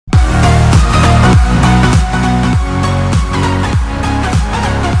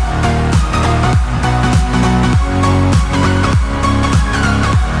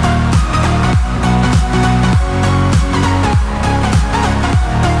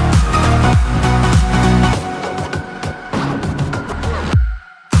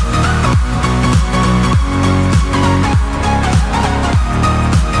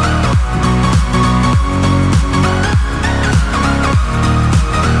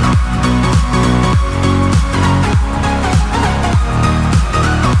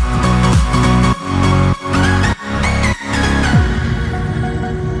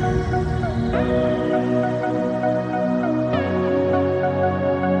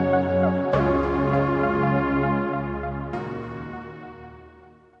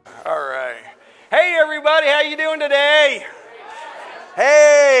today?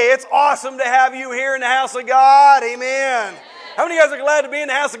 Hey, it's awesome to have you here in the house of God. Amen. How many of you guys are glad to be in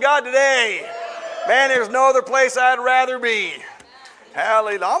the house of God today? Man, there's no other place I'd rather be.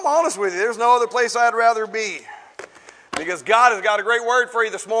 Hallelujah. I'm honest with you. There's no other place I'd rather be. Because God has got a great word for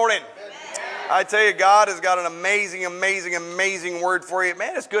you this morning. I tell you, God has got an amazing, amazing, amazing word for you.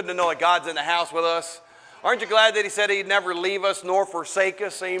 Man, it's good to know that God's in the house with us. Aren't you glad that He said He'd never leave us nor forsake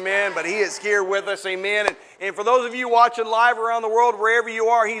us? Amen. But He is here with us. Amen. And for those of you watching live around the world, wherever you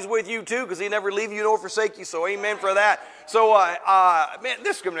are, He's with you too, because He never leave you nor forsake you. So amen for that. So, man,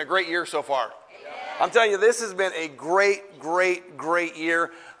 this has been a great year so far. I'm telling you, this has been a great, great, great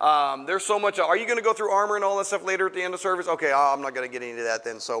year. There's so much. Are you going to go through armor and all that stuff later at the end of service? Okay, I'm not going to get into that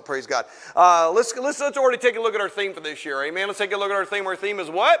then, so praise God. Let's already take a look at our theme for this year. Amen. Let's take a look at our theme. Our theme is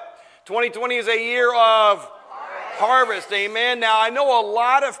what? 2020 is a year of harvest. Amen. Now, I know a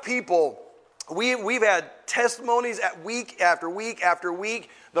lot of people, we've had testimonies at week after week after week.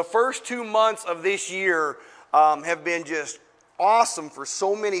 The first 2 months of this year have been just awesome for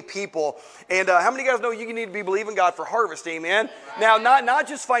so many people. And how many of you guys know you need to be believing God for harvest? Amen. Now, not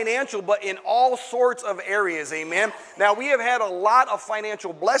just financial, but in all sorts of areas. Amen. Now, we have had a lot of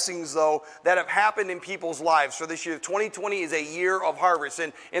financial blessings, though, that have happened in people's lives. So this year, 2020 is a year of harvest.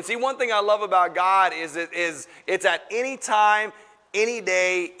 And see, one thing I love about God is it's at any time, any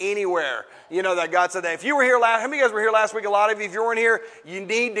day, anywhere. You know that God said that. If you were here how many of you guys were here last week? A lot of you, if you weren't here, you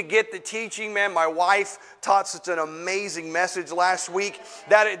need to get the teaching, man. My wife taught such an amazing message last week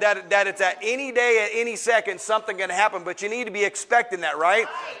that it's at any day, at any second, something can happen. But you need to be expecting that, right?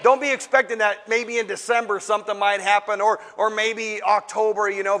 Don't be expecting that maybe in December something might happen, or maybe October,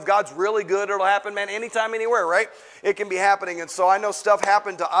 you know, if God's really good, it'll happen, man, anytime, anywhere, right? It can be happening. And so I know stuff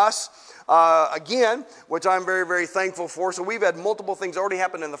happened to us. Again, which I'm very, very thankful for. So we've had multiple things already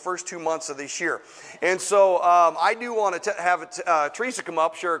happen in the first 2 months of this year. And so I do want to have Teresa come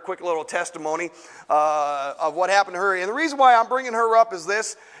up, share a quick little testimony of what happened to her. And the reason why I'm bringing her up is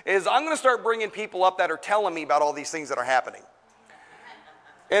I'm going to start bringing people up that are telling me about all these things that are happening.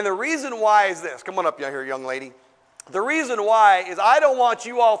 And the reason why is this. Come on up here, young lady. The reason why is I don't want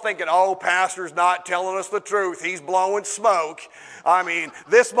you all thinking, oh, pastor's not telling us the truth. He's blowing smoke. I mean,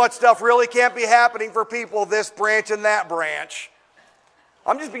 this much stuff really can't be happening for people this branch and that branch.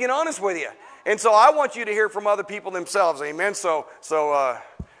 I'm just being honest with you. And so I want you to hear from other people themselves. Amen. So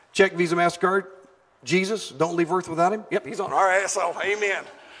check Visa, MasterCard. Jesus, don't leave earth without Him. Yep, He's on. All right, so amen.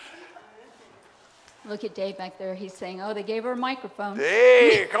 Look at Dave back there. He's saying, oh, they gave her a microphone.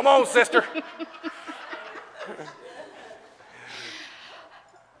 Hey, come on, sister.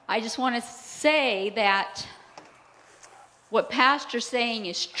 I just want to say that what Pastor's saying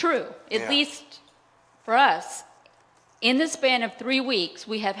is true, at least for us. In the span of 3 weeks,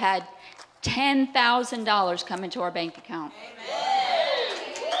 we have had $10,000 come into our bank account.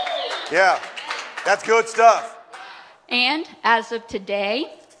 Yeah, that's good stuff. And as of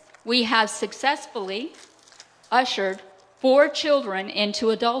today, we have successfully ushered 4 children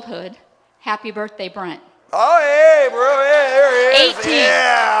into adulthood. Happy birthday, Brent. Oh, hey, bro, yeah, there he is. 18.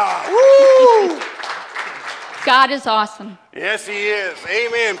 Yeah. Woo. God is awesome. Yes, He is.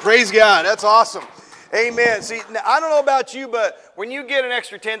 Amen. Praise God. That's awesome. Amen. See, now, I don't know about you, but when you get an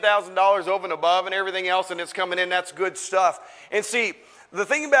extra $10,000 over and above and everything else and it's coming in, that's good stuff. And see, the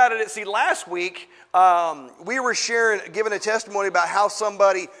thing about it is, last week we were giving a testimony about how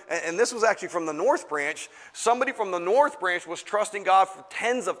somebody, and this was actually from the North Branch, somebody from the North Branch was trusting God for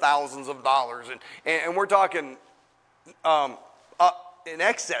tens of thousands of dollars. And we're talking in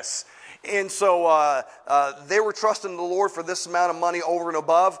excess. And so they were trusting the Lord for this amount of money over and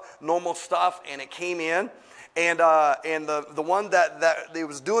above normal stuff, and it came in. And the one that they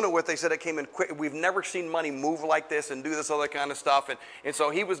was doing it with, they said it came in quick. We've never seen money move like this and do this other kind of stuff. And so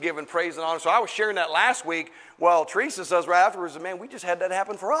he was giving praise and honor. So I was sharing that last week. Well, Teresa says right afterwards, man, we just had that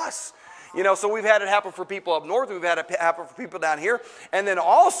happen for us. You know, so we've had it happen for people up north. We've had it happen for people down here. And then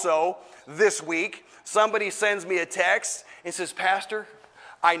also this week, somebody sends me a text and says, Pastor,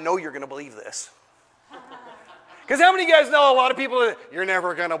 I know you're going to believe this. Because how many of you guys know a lot of people, you're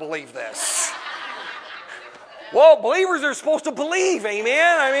never going to believe this? Well, believers are supposed to believe,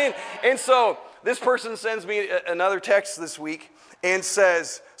 amen? I mean, and so this person sends me another text this week and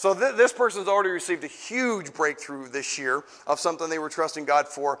says, so this person's already received a huge breakthrough this year of something they were trusting God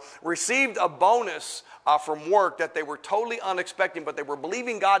for, received a bonus from work that they were totally unexpected, but they were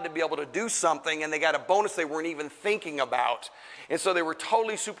believing God to be able to do something, and they got a bonus they weren't even thinking about. And so they were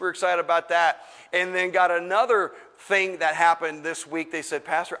totally super excited about that. And then got another thing that happened this week. They said,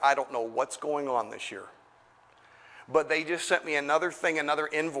 Pastor, I don't know what's going on this year, but they just sent me another thing, another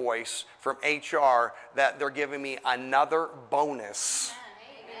invoice from HR that they're giving me another bonus.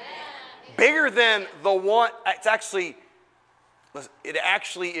 Bigger than the one. It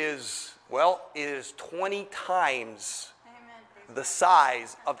actually is, well, it is 20 times the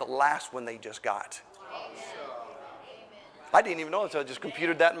size of the last one they just got. I didn't even know until I just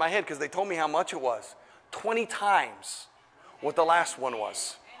computed that in my head because they told me how much it was. 20 times what the last one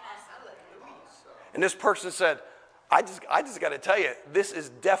was. And this person said, I just got to tell you, this is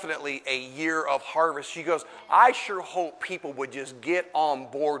definitely a year of harvest. She goes, I sure hope people would just get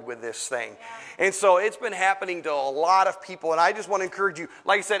on board with this thing. And so it's been happening to a lot of people. And I just want to encourage you,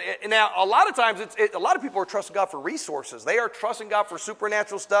 like I said, now a lot of times, a lot of people are trusting God for resources. They are trusting God for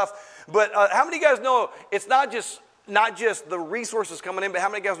supernatural stuff. But how many of you guys know it's not just the resources coming in, but how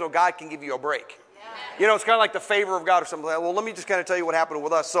many of you guys know God can give you a break? You know, it's kind of like the favor of God or something like that. Well, let me just kind of tell you what happened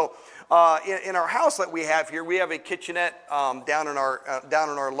with us. So in our house that we have here, we have a kitchenette down in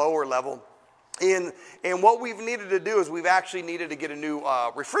our lower level. And what we've needed to do is we've actually needed to get a new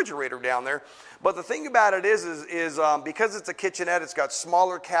refrigerator down there. But the thing about it is because it's a kitchenette, it's got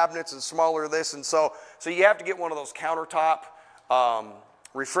smaller cabinets and smaller this. And so you have to get one of those countertop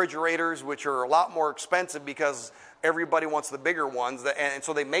refrigerators, which are a lot more expensive because everybody wants the bigger ones. And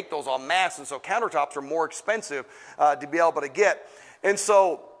so they make those en masse. And so countertops are more expensive to be able to get. And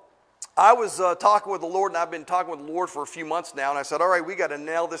so I was talking with the Lord, and I've been talking with the Lord for a few months now, and I said, all right, we got to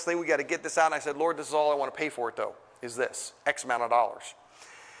nail this thing. We got to get this out. And I said, Lord, this is all I want to pay for it, though, is this, X amount of dollars.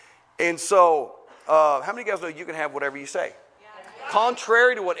 And so how many of you guys know you can have whatever you say? Yeah.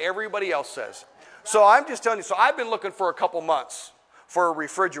 Contrary to what everybody else says. So I'm just telling you, so I've been looking for a couple months for a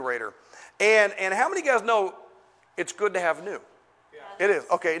refrigerator. And how many of you guys know it's good to have new? Yeah. It is.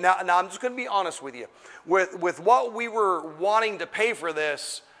 Okay, now I'm just going to be honest with you. With what we were wanting to pay for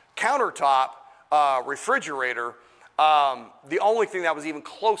this countertop refrigerator, the only thing that was even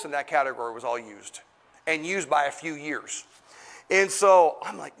close in that category was all used, and used by a few years. And so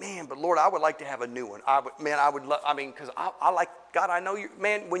I'm like, man, but Lord, I would like to have a new one. Because I like, God, I know you,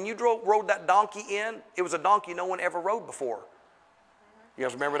 man, when you rode that donkey in, it was a donkey no one ever rode before. You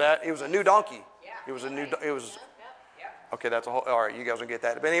guys remember that? It was a new donkey. It was a new, okay, that's a whole, all right, you guys will get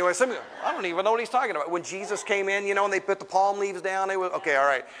that. But anyway, I don't even know what he's talking about. When Jesus came in, you know, and they put the palm leaves down, okay, all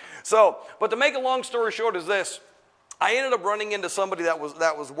right. So, but to make a long story short is this. I ended up running into somebody that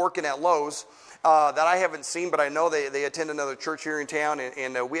was working at Lowe's that I haven't seen, but I know they attend another church here in town,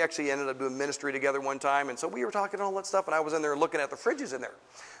 and we actually ended up doing ministry together one time, and so we were talking all that stuff, and I was in there looking at the fridges in there,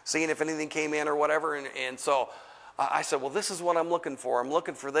 seeing if anything came in or whatever, and so I said, well, this is what I'm looking for. I'm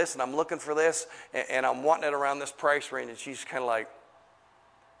looking for this, and I'm looking for this, and I'm wanting it around this price range, and she's kind of like,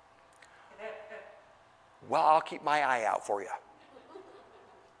 well, I'll keep my eye out for you.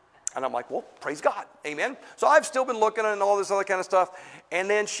 And I'm like, well, praise God. Amen. So I've still been looking and all this other kind of stuff. And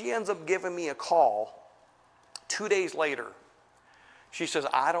then she ends up giving me a call 2 days later. She says,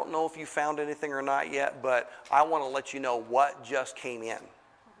 I don't know if you found anything or not yet, but I want to let you know what just came in.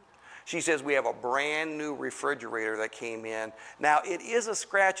 She says, we have a brand new refrigerator that came in. Now, it is a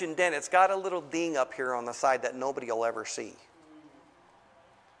scratch and dent. It's got a little ding up here on the side that nobody will ever see.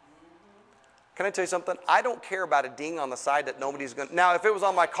 Can I tell you something? I don't care about a ding on the side that nobody's going to. Now, if it was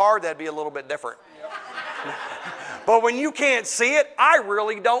on my car, that'd be a little bit different. But when you can't see it, I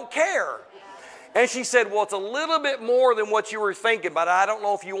really don't care. And she said, well, it's a little bit more than what you were thinking, but I don't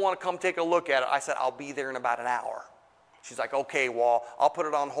know if you want to come take a look at it. I said, I'll be there in about an hour. She's like, okay, well, I'll put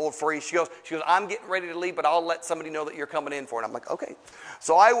it on hold for you. She goes, I'm getting ready to leave, but I'll let somebody know that you're coming in for it. I'm like, okay.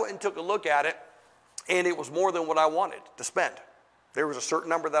 So I went and took a look at it, and it was more than what I wanted to spend. There was a certain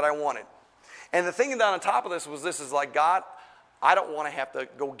number that I wanted. And the thing down on top of this is like, God, I don't want to have to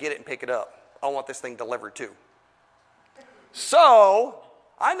go get it and pick it up. I want this thing delivered too. So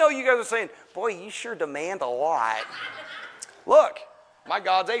I know you guys are saying, boy, you sure demand a lot. Look, my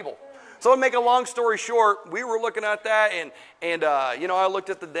God's able. So to make a long story short, we were looking at that, and you know, I looked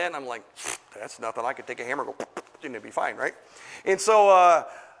at the dent, and I'm like, that's nothing. I could take a hammer and go, and it'd be fine, right? And so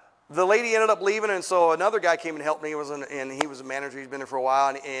the lady ended up leaving, and so another guy came and helped me. And he was a manager. He's been there for a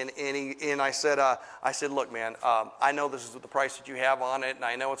while, and I said, look, man, I know this is the price that you have on it, and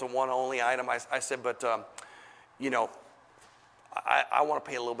I know it's a one-only item. I said, but you know, I want to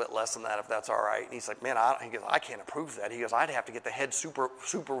pay a little bit less than that if that's all right. And he's like, man, he goes, I can't approve that. He goes, I'd have to get the head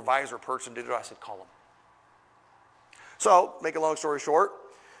supervisor person to do it. I said, call him. So, make a long story short,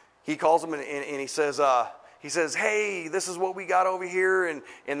 he calls him and he says, hey, this is what we got over here.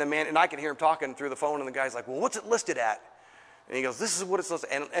 And the man, and I can hear him talking through the phone, and the guy's like, well, what's it listed at? And he goes, this is what it's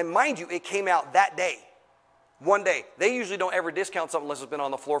listed at. And mind you, it came out that day. One day. They usually don't ever discount something unless it's been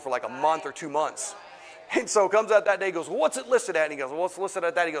on the floor for like a month or 2 months. And so comes out that day, goes, well, what's it listed at? And he goes, well, what's listed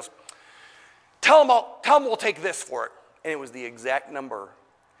at that? He goes, tell them we'll take this for it. And it was the exact number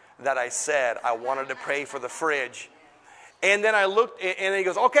that I said I wanted to pay for the fridge. And then I looked, and he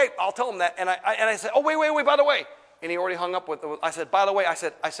goes, okay, I'll tell him that. And I said, oh, wait, by the way. And he already hung up with, I said, by the way, I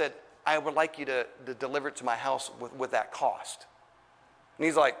said, I would like you to deliver it to my house with that cost. And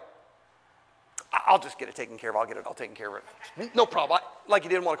he's like, I'll just get it taken care of. I'll take care of it. No problem. Like he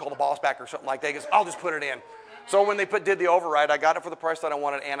didn't want to call the boss back or something like that. He goes, I'll just put it in. So when they did the override, I got it for the price that I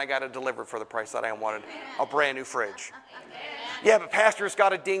wanted, and I got it delivered for the price that I wanted. A brand new fridge. Yeah, but pastor, it's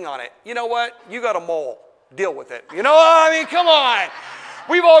got a ding on it. You know what? You got a mole. Deal with it. You know what I mean? Come on.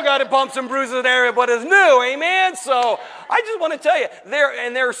 We've all got bumps and bruises there, but it's new, amen? So I just want to tell you,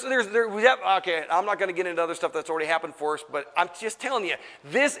 okay, I'm not going to get into other stuff that's already happened for us, but I'm just telling you,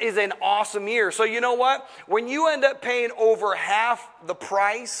 this is an awesome year. So you know what? When you end up paying over half the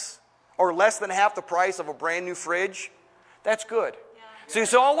price, or less than half the price of a brand new fridge, that's good.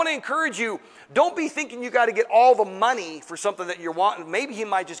 So I want to encourage you, don't be thinking you got to get all the money for something that you're wanting. Maybe he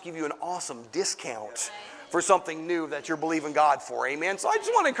might just give you an awesome discount for something new that you're believing God for, amen? So I just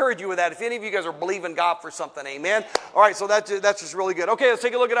want to encourage you with that. If any of you guys are believing God for something, amen? All right, so that's just really good. Okay, let's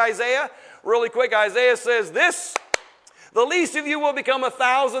take a look at Isaiah really quick. Isaiah says this, the least of you will become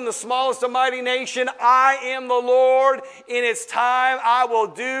 1,000, the smallest a mighty nation. I am the Lord. In its time, I will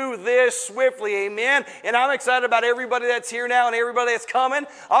do this swiftly, amen? And I'm excited about everybody that's here now and everybody that's coming.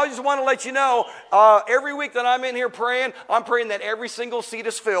 I just want to let you know, every week that I'm in here praying, I'm praying that every single seat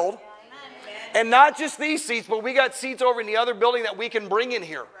is filled. And not just these seats, but we got seats over in the other building that we can bring in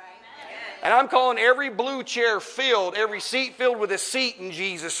here. And I'm calling every blue chair filled, every seat filled with a seat in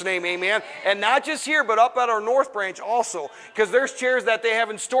Jesus' name, amen. And not just here, but up at our North Branch also. Because there's chairs that they have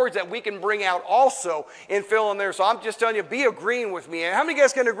in storage that we can bring out also and fill in there. So I'm just telling you, be agreeing with me. How many of you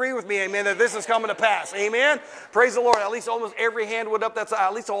guys can agree with me, amen, that this is coming to pass, amen? Praise the Lord. At least almost every hand went up.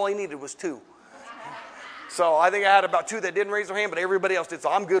 At least all I needed was 2. So I think I had about 2 that didn't raise their hand, but everybody else did. So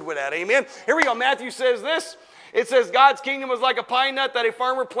I'm good with that. Amen. Here we go. Matthew says this. It says, God's kingdom is like a pine nut that a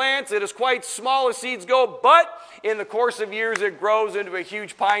farmer plants. It is quite small as seeds go, but in the course of years it grows into a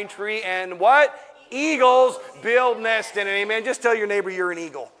huge pine tree. And what? Eagles build nests in it. Amen. Just tell your neighbor you're an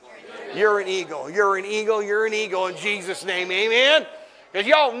eagle. You're an eagle. You're an eagle. You're an eagle in Jesus' name. Amen. Because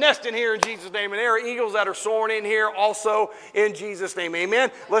y'all nest in here in Jesus' name. And there are eagles that are soaring in here also in Jesus' name.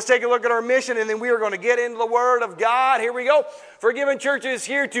 Amen. Let's take a look at our mission, and then we are going to get into the Word of God. Here we go. Forgiven Church is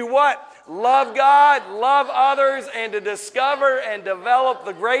here to what? Love God, love others, and to discover and develop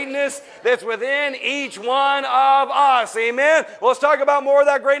the greatness that's within each one of us. Amen. Well, let's talk about more of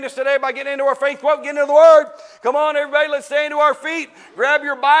that greatness today by getting into our faith quote, getting into the Word. Come on, everybody, let's stand to our feet. Grab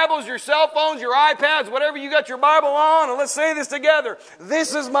your Bibles, your cell phones, your iPads, whatever you got your Bible on, and let's say this together.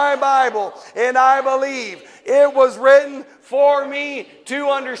 This is my Bible, and I believe it was written for me to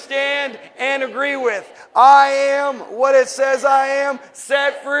understand and agree with. I am what it says I am,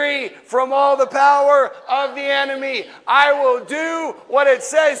 set free from all the power of the enemy. I will do what it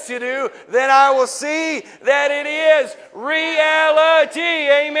says to do, then I will see that it is reality.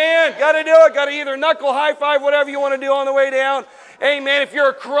 Amen. Got to do it. Got to either knuckle, high five, whatever you want to do on the way down. Amen. If you're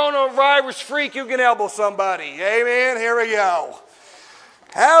a coronavirus freak, you can elbow somebody. Amen. Here we go.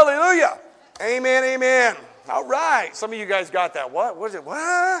 Hallelujah. Amen. Amen. All right. Some of you guys got that. What was it?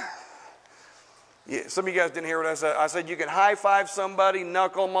 What? Yeah, some of you guys didn't hear what I said. I said you can high five somebody,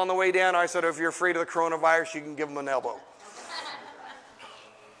 knuckle them on the way down. I said if you're afraid of the coronavirus, you can give them an elbow.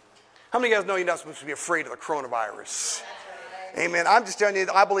 How many of you guys know you're not supposed to be afraid of the coronavirus? Amen. I'm just telling you,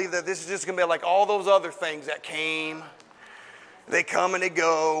 I believe that this is just going to be like all those other things that came. They come and they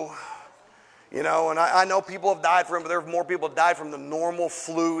go. You know, and I know people have died from it, but there are more people have died from the normal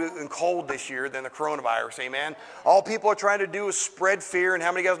flu and cold this year than the coronavirus, amen? All people are trying to do is spread fear, and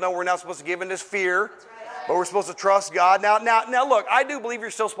how many of you guys know we're not supposed to give in this fear, but we're supposed to trust God. Now, look, I do believe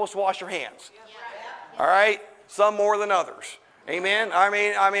you're still supposed to wash your hands, all right? Some more than others, amen?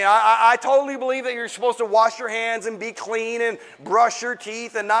 I totally believe that you're supposed to wash your hands and be clean and brush your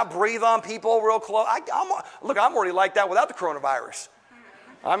teeth and not breathe on people real close. Look, I'm already like that without the coronavirus.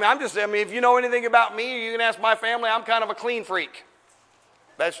 If you know anything about me, you can ask my family, I'm kind of a clean freak.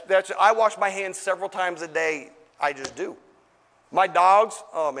 I wash my hands several times a day. I just do. My dogs,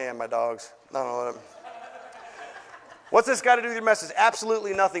 oh man, my dogs. No. What's this got to do with your message?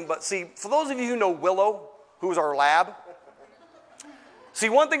 Absolutely nothing. But see, for those of you who know Willow, who's our lab, see,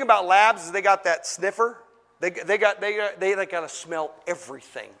 one thing about labs is they got that sniffer. They got to smell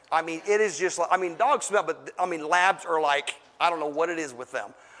everything. I mean, it is just like, dogs smell, but labs are like, I don't know what it is with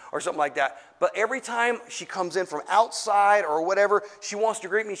them. or something like that. But every time she comes in from outside or whatever, she wants to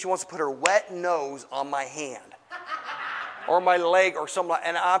greet me. She wants to put her wet nose on my hand or my leg or something like that.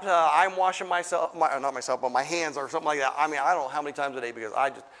 And I'm washing myself, not myself, but my hands or something like that. I mean, I don't know how many times a day because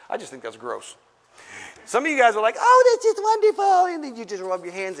I just think that's gross. Some of you guys are like, oh, that's just wonderful, and then you just rub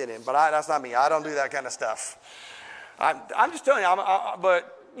your hands in it. But that's not me. I don't do that kind of stuff. I'm just telling you,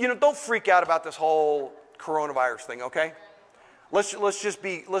 but you know, don't freak out about this whole coronavirus thing, okay? Let's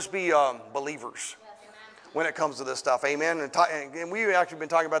be believers when it comes to this stuff, amen? And we've actually been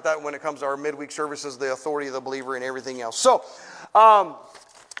talking about that when it comes to our midweek services, the authority of the believer and everything else. So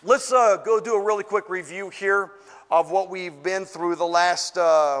let's go do a really quick review here of what we've been through the last,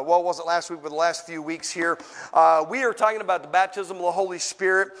 what was it last week, but the last few weeks here. We are talking about the baptism of the Holy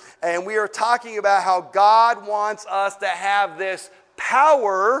Spirit, and we are talking about how God wants us to have this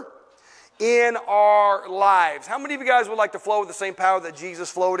power in our lives. How many of you guys would like to flow with the same power that Jesus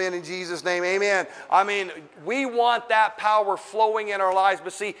flowed in Jesus' name? Amen. I mean, we want that power flowing in our lives,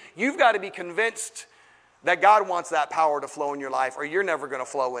 but see, you've got to be convinced that God wants that power to flow in your life, or you're never going to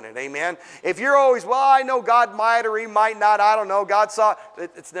flow in it. Amen? If you're always, well, I know God might or he might not, I don't know, God saw,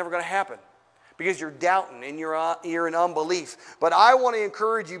 it's never going to happen because you're doubting and you're in unbelief. But I want to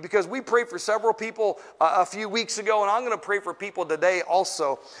encourage you, because we prayed for several people a few weeks ago, and I'm going to pray for people today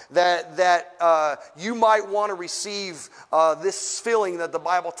also, that you might want to receive this feeling that the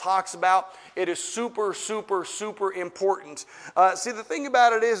Bible talks about. It is super, super, super important. See, the thing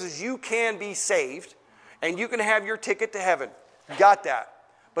about it is you can be saved, and you can have your ticket to heaven. Got that.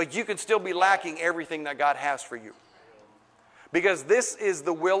 But you can still be lacking everything that God has for you. Because this is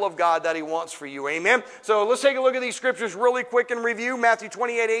the will of God that he wants for you. Amen? So let's take a look at these scriptures really quick in review. Matthew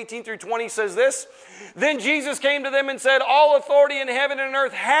 28:18-20 says this. Then Jesus came to them and said, all authority in heaven and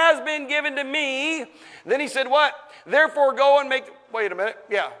earth has been given to me. Then he said what? Therefore go and make... Wait a minute.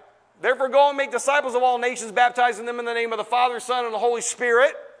 Yeah. Therefore go and make disciples of all nations, baptizing them in the name of the Father, Son, and the Holy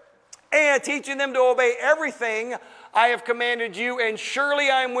Spirit, and teaching them to obey everything I have commanded you, and surely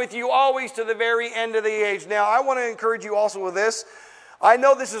I am with you always to the very end of the age. Now, I want to encourage you also with this. I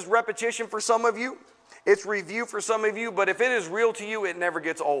know this is repetition for some of you. It's review for some of you, but if it is real to you, it never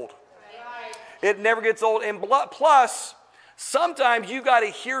gets old. It never gets old. And plus, sometimes you got to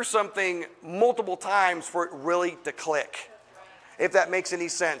hear something multiple times for it really to click. If that makes any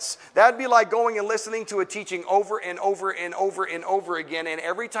sense. That'd be like going and listening to a teaching over and over and over and over again, and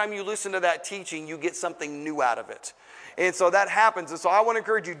every time you listen to that teaching, you get something new out of it. And so that happens. And so I want to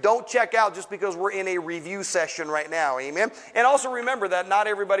encourage you, don't check out just because we're in a review session right now. Amen? And also remember that not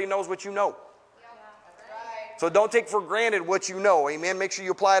everybody knows what you know. So don't take for granted what you know. Amen? Make sure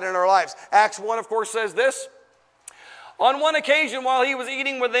you apply it in our lives. Acts 1, of course, says this. On one occasion, while he was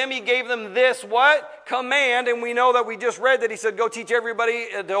eating with them, he gave them this, what? Command. And we know that we just read that he said, go teach everybody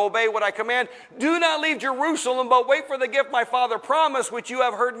to obey what I command. Do not leave Jerusalem, but wait for the gift my Father promised, which you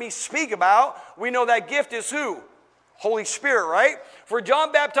have heard me speak about. We know that gift is who? Holy Spirit, right? For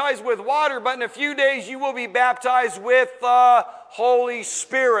John baptized with water, but in a few days you will be baptized with the Holy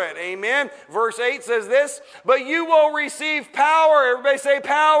Spirit. Amen. Verse 8 says this, but you will receive power. Everybody say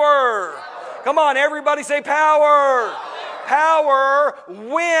power. Come on, everybody say power. Power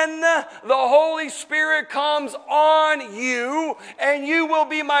when the Holy Spirit comes on you, and you will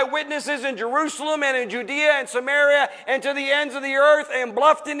be my witnesses in Jerusalem and in Judea and Samaria and to the ends of the earth and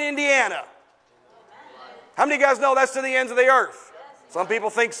Bluffton, Indiana. How many of you guys know that's to the ends of the earth? Some people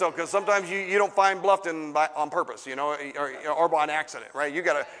think so, because sometimes you don't find Bluffton on purpose, you know, or by an accident, right? You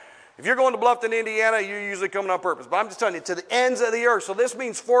got to... If you're going to Bluffton, Indiana, you're usually coming on purpose. But I'm just telling you, to the ends of the earth. So this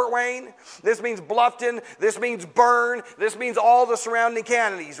means Fort Wayne. This means Bluffton. This means Bern. This means all the surrounding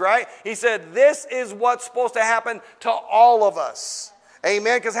counties, right? He said, this is what's supposed to happen to all of us.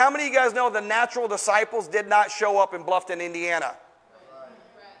 Amen? Because how many of you guys know the natural disciples did not show up in Bluffton, Indiana?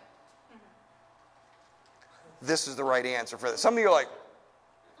 This is the right answer for this. Some of you are like,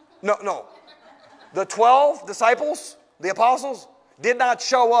 no. The 12 disciples, the apostles, did not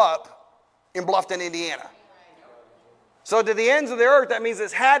show up in Bluffton, Indiana. So to the ends of the earth, that means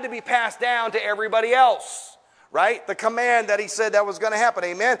it's had to be passed down to everybody else, right? The command that he said that was going to happen,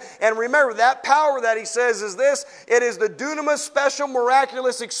 amen? And remember, that power that he says is this. It is the dunamis, special,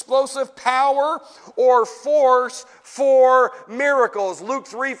 miraculous, explosive power or force for miracles. Luke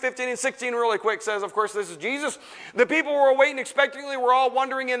 3:15-16 really quick says, of course, this is Jesus. The people were waiting expectantly, were all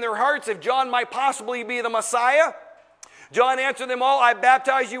wondering in their hearts if John might possibly be the Messiah. John answered them all, I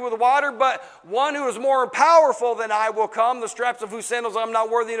baptize you with water, but one who is more powerful than I will come, the straps of whose sandals I'm not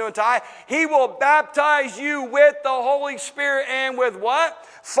worthy to untie. He will baptize you with the Holy Spirit and with what?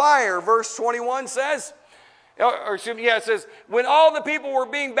 Fire. Verse 21 says, It says, when all the people were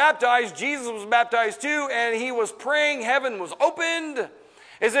being baptized, Jesus was baptized too, and he was praying, heaven was opened.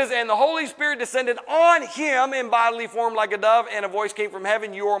 It says, and the Holy Spirit descended on him in bodily form like a dove, and a voice came from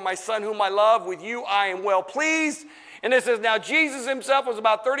heaven, you are my son whom I love, with you I am well pleased. And it says, now Jesus himself was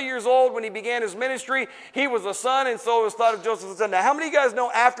about 30 years old when he began his ministry. He was a son, and so it was thought of Joseph the son. Now, how many of you guys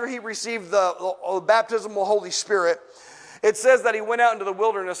know after he received the baptism of the Holy Spirit, it says that he went out into the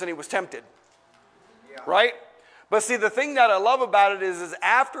wilderness and he was tempted? Yeah. Right? But see, the thing that I love about it is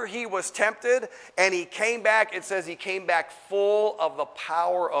after he was tempted and he came back, it says he came back full of the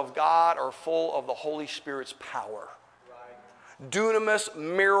power of God, or full of the Holy Spirit's power. Right. Dunamis,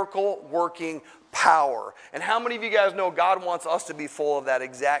 miracle working power. And how many of you guys know God wants us to be full of that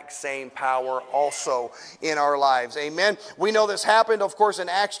exact same power also in our lives? Amen. We know this happened, of course, in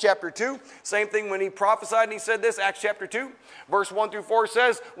Acts chapter 2. Same thing when he prophesied and he said this, Acts chapter 2, verse 1 through 4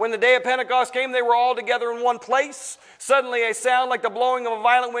 says, when the day of Pentecost came, they were all together in one place. Suddenly a sound like the blowing of a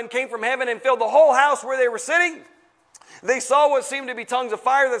violent wind came from heaven and filled the whole house where they were sitting. They saw what seemed to be tongues of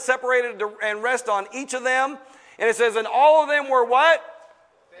fire that separated and rested on each of them. And it says, and all of them were what?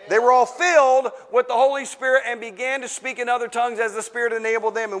 They were all filled with the Holy Spirit and began to speak in other tongues as the Spirit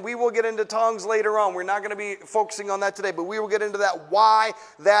enabled them. And we will get into tongues later on. We're not going to be focusing on that today, but we will get into that, why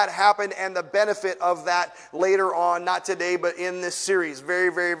that happened and the benefit of that later on. Not today, but in this series.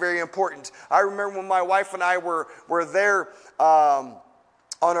 Very, very, very important. I remember when my wife and I were there on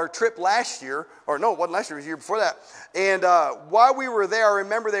our trip last year, or no, it wasn't last year, it was the year before that. And while we were there, I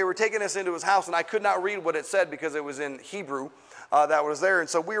remember they were taking us into his house, and I could not read what it said because it was in Hebrew. That was there. And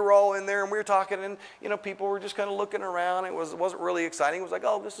so we were all in there and we were talking, and people were just kind of looking around. It wasn't really exciting. It was like,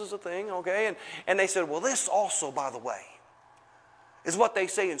 oh, this is a thing, okay. And they said, well, this also, by the way, is what they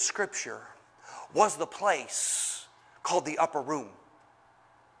say in Scripture was the place called the upper room.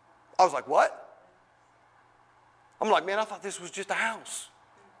 I was like, what? I'm like, man, I thought this was just a house.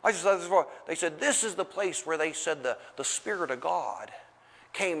 I just thought this was. They said, this is the place where they said the Spirit of God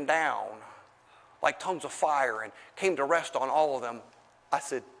came down like tongues of fire and came to rest on all of them. I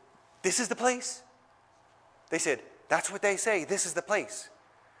said, this is the place? They said, that's what they say. This is the place.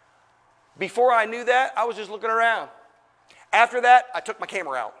 Before I knew that, I was just looking around. After that, I took my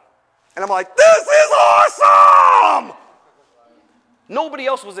camera out. And I'm like, this is awesome! Nobody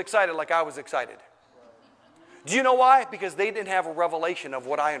else was excited like I was excited. Do you know why? Because they didn't have a revelation of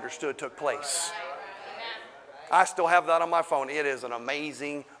what I understood took place. I still have that on my phone. It is an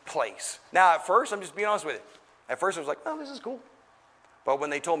amazing place. Now, at first, I'm just being honest with you. At first, I was like, oh, this is cool. But when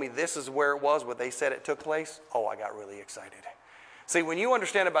they told me this is where it was, what they said it took place, oh, I got really excited. See, when you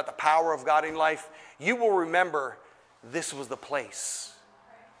understand about the power of God in life, you will remember this was the place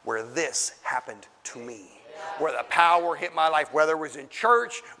where this happened to me. Where the power hit my life, whether it was in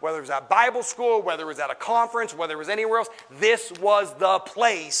church, whether it was at Bible school, whether it was at a conference, whether it was anywhere else, this was the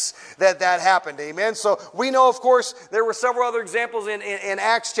place that happened. Amen. So we know, of course, there were several other examples in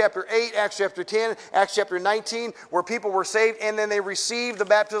Acts chapter 8, Acts chapter 10, Acts chapter 19, where people were saved and then they received the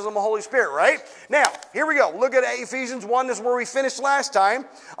baptism of the Holy Spirit, right? Now, here we go. Look at Ephesians 1. This is where we finished last time.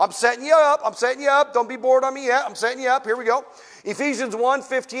 I'm setting you up. I'm setting you up. Don't be bored on me yet. I'm setting you up. Here we go. Ephesians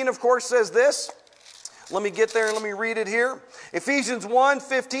 1:15, of course, says this. Let me get there and let me read it here. Ephesians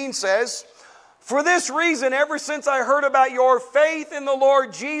 1:15 says, for this reason, ever since I heard about your faith in the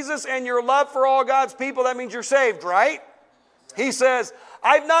Lord Jesus and your love for all God's people, that means you're saved, right? He says,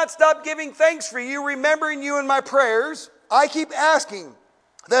 I've not stopped giving thanks for you, remembering you in my prayers. I keep asking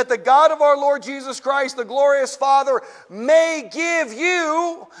that the God of our Lord Jesus Christ, the glorious Father, may give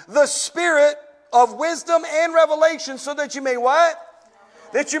you the spirit of wisdom and revelation so that you may what?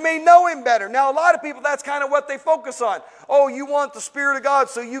 That you may know Him better. Now, a lot of people, that's kind of what they focus on. Oh, you want the Spirit of God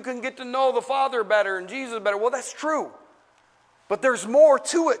so you can get to know the Father better and Jesus better. Well, that's true. But there's more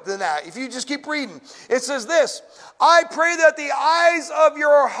to it than that. If you just keep reading. It says this, I pray that the eyes of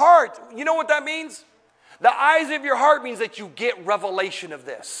your heart, you know what that means? The eyes of your heart means that you get revelation of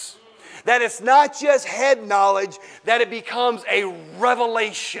this. That it's not just head knowledge, that it becomes a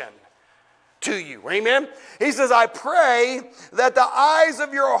revelation to you. Amen? He says, I pray that the eyes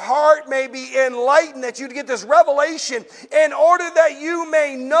of your heart may be enlightened, that you get this revelation in order that you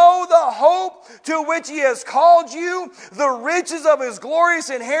may know the hope to which He has called you, the riches of His glorious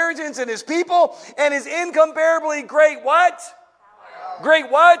inheritance in His people, and His incomparably great what? Power.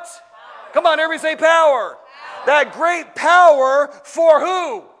 Great what? Power. Come on, everybody say power. Power. That great power for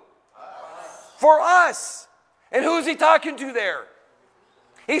who? Us. For us. And who's He talking to there?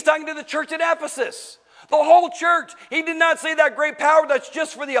 He's talking to the church at Ephesus. The whole church. He did not say that great power that's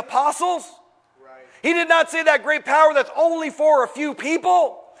just for the apostles. Right. He did not say that great power that's only for a few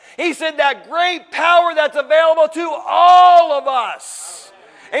people. He said that great power that's available to all of us.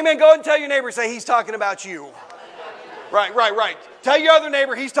 Amen. Go ahead and tell your neighbor, say, he's talking about you. Right. Tell your other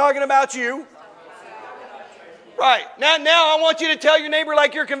neighbor, he's talking about you. Right. Now I want you to tell your neighbor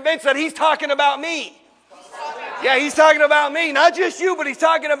like you're convinced that he's talking about me. Yeah, he's talking about me. Not just you, but he's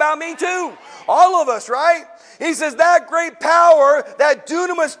talking about me too. All of us, right? He says that great power, that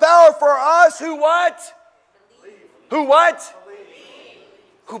dunamis power for us who what? Believe. Who what? Believe.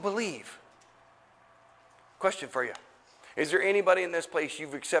 Who believe. Question for you. Is there anybody in this place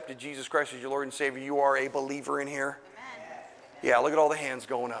you've accepted Jesus Christ as your Lord and Savior? You are a believer in here? Amen. Yeah, look at all the hands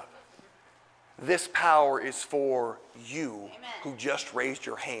going up. This power is for you who just raised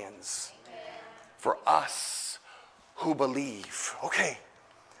your hands. For us who believe. Okay.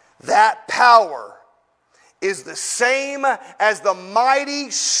 That power is the same as the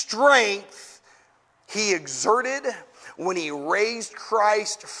mighty strength he exerted when he raised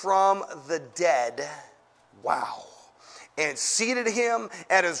Christ from the dead. Wow. And seated him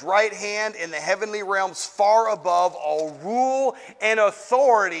at his right hand in the heavenly realms far above all rule and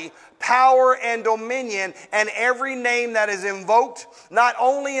authority, power and dominion, and every name that is invoked, not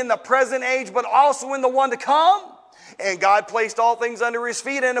only in the present age, but also in the one to come. And God placed all things under his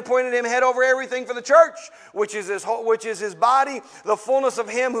feet and appointed him head over everything for the church, which is his body, the fullness of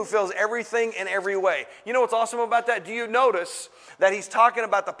him who fills everything in every way. You know what's awesome about that? Do you notice that he's talking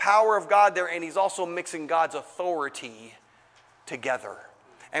about the power of God there, and he's also mixing God's authority together?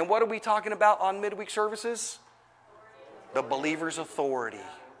 And what are we talking about on midweek services? The believer's authority.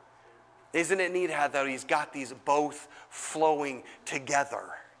 Isn't it neat how that he's got these both flowing together?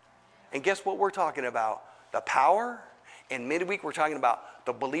 And guess what we're talking about? The power. In midweek, we're talking about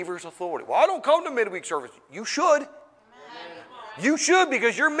the believer's authority. Well, I don't come to midweek service. You should. You should,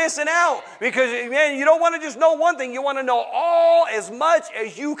 because you're missing out. Because, man, you don't want to just know one thing. You want to know all as much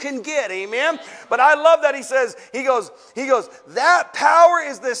as you can get. Amen? But I love that he says, he goes, that power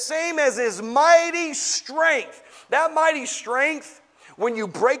is the same as his mighty strength. That mighty strength, when you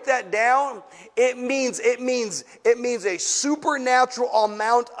break that down, it means a supernatural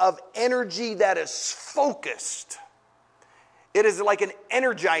amount of energy that is focused. It is like an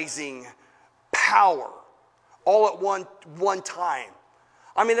energizing power all at one time.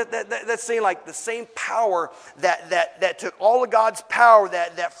 I mean, that's saying like the same power that took all of God's power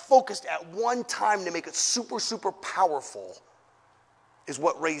that focused at one time to make it super, super powerful is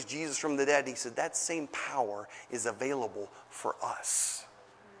what raised Jesus from the dead. And he said that same power is available for us.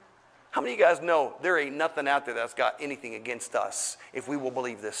 How many of you guys know there ain't nothing out there that's got anything against us if we will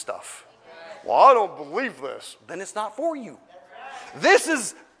believe this stuff? Well, I don't believe this. Then it's not for you. This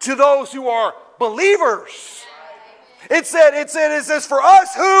is to those who are believers. It says for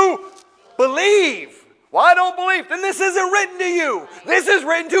us who believe. Well, I don't believe. Then this isn't written to you. This is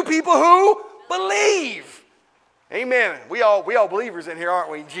written to people who believe. Amen. We all believers in here,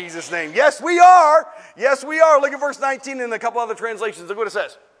 aren't we? In Jesus' name. Yes, we are. Yes, we are. Look at verse 19 and a couple other translations. Look what it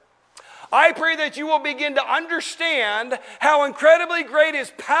says. I pray that you will begin to understand how incredibly great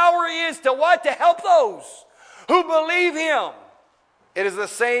his power is to what? To help those who believe him. It is the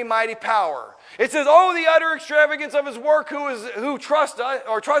same mighty power. It says, oh, the utter extravagance of his work who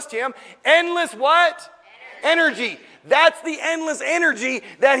trust him. Endless what? Energy. That's the endless energy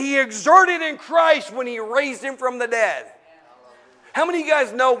that he exerted in Christ when he raised him from the dead. How many of you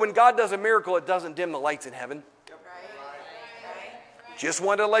guys know when God does a miracle, it doesn't dim the lights in heaven? Just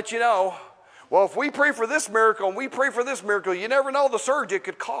wanted to let you know. Well, if we pray for this miracle and we pray for this miracle, you never know the surge it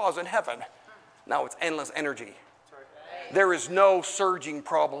could cause in heaven. No, it's endless energy. There is no surging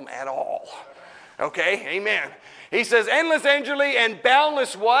problem at all. Okay, amen. He says endless energy and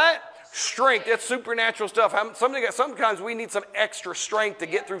boundless what? Strength. That's supernatural stuff. Sometimes we need some extra strength to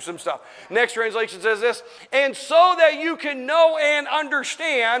get through some stuff. Next translation says this, and so that you can know and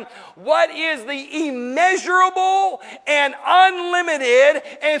understand what is the immeasurable and unlimited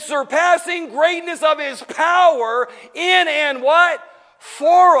and surpassing greatness of his power in and what?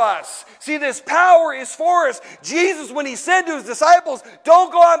 For us. See, this power is for us. Jesus, when he said to his disciples,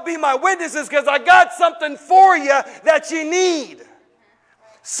 don't go out and be my witnesses because I got something for you that you need.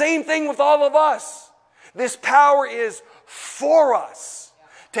 Same thing with all of us. This power is for us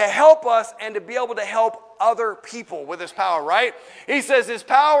to help us and to be able to help other people with this power, right? He says his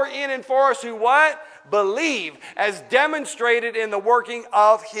power in and for us who what? Believe, as demonstrated in the working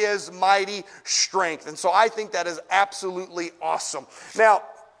of his mighty strength. And so I think that is absolutely awesome. Now,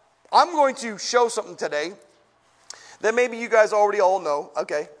 I'm going to show something today that maybe you guys already all know.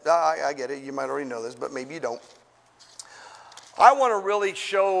 Okay, I get it. You might already know this, but maybe you don't. I want to really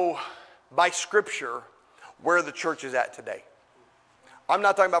show by Scripture where the church is at today. I'm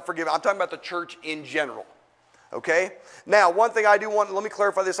not talking about forgiving. I'm talking about the church in general. Okay? Now, one thing I do want, let me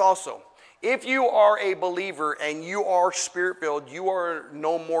clarify this also. If you are a believer and you are spirit-filled, you are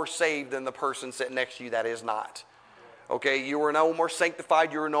no more saved than the person sitting next to you that is not. Okay? You are no more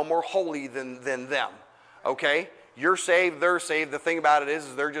sanctified. You are no more holy than them. Okay? You're saved. They're saved. The thing about it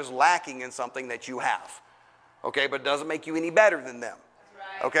is they're just lacking in something that you have. Okay? But it doesn't make you any better than them.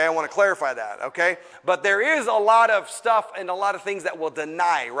 Okay, I want to clarify that, okay? But there is a lot of stuff and a lot of things that will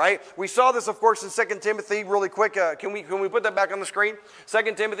deny, right? We saw this, of course, in 2 Timothy really quick. Can we put that back on the screen?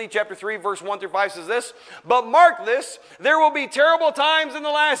 2 Timothy chapter 3, verse 1 through 5 says this. But mark this, there will be terrible times in the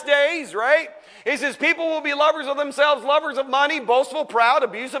last days, right? It says people will be lovers of themselves, lovers of money, boastful, proud,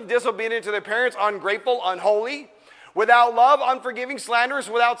 abusive, disobedient to their parents, ungrateful, unholy, without love, unforgiving, slanderous,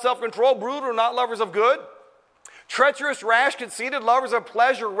 without self-control, brutal, not lovers of good. Treacherous, rash, conceited, lovers of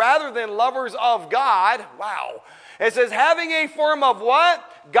pleasure rather than lovers of God. Wow. It says, having a form of what?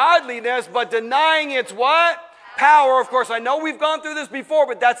 Godliness, but denying its what? Power. Of course, I know we've gone through this before,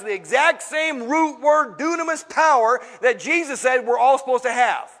 but that's the exact same root word, dunamis power, that Jesus said we're all supposed to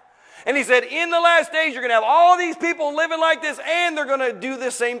have. And he said, in the last days, you're going to have all these people living like this, and they're going to do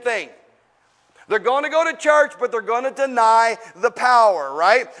the same thing. They're going to go to church, but they're going to deny the power,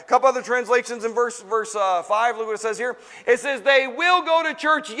 right? A couple other translations in verse 5. Look what it says here. It says, they will go to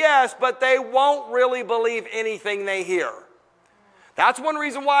church, yes, but they won't really believe anything they hear. That's one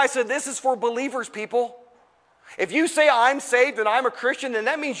reason why I said this is for believers, people. If you say I'm saved and I'm a Christian, then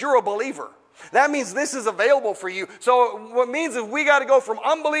that means you're a believer. That means this is available for you. So what it means is we got to go from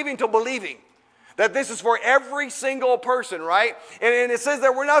unbelieving to believing. That this is for every single person, right? And it says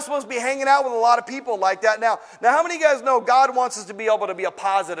that we're not supposed to be hanging out with a lot of people like that. Now how many of you guys know God wants us to be able to be a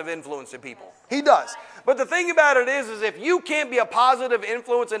positive influence in people? He does. But the thing about it is if you can't be a positive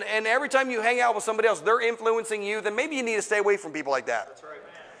influence and every time you hang out with somebody else, they're influencing you, then maybe you need to stay away from people like that. That's right.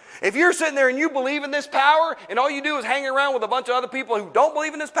 If you're sitting there and you believe in this power and all you do is hang around with a bunch of other people who don't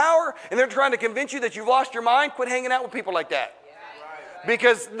believe in this power and they're trying to convince you that you've lost your mind, quit hanging out with people like that.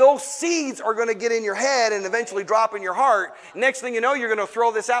 Because those seeds are going to get in your head and eventually drop in your heart. Next thing you know, you're going to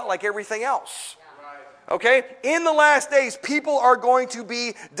throw this out like everything else. Okay? In the last days, people are going to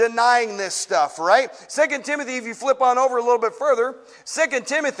be denying this stuff, right? 2 Timothy, if you flip on over a little bit further, 2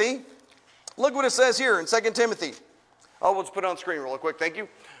 Timothy, look what it says here in 2 Timothy. Oh, we'll just put it on the screen real quick. Thank you.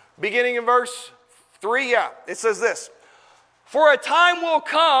 Beginning in verse 3, it says this. For a time will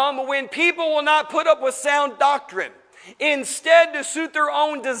come when people will not put up with sound doctrine. Instead, to suit their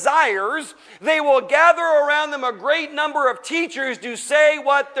own desires, they will gather around them a great number of teachers to say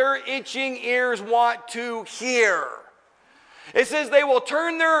what their itching ears want to hear. It says they will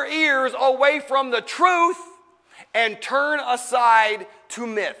turn their ears away from the truth and turn aside to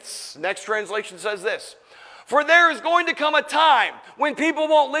myths. Next translation says this. For there is going to come a time when people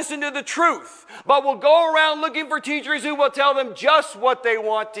won't listen to the truth, but will go around looking for teachers who will tell them just what they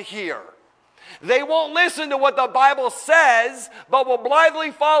want to hear. They won't listen to what the Bible says, but will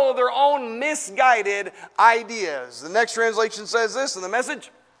blithely follow their own misguided ideas. The next translation says this in the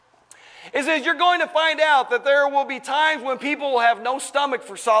Message. It says, you're going to find out that there will be times when people will have no stomach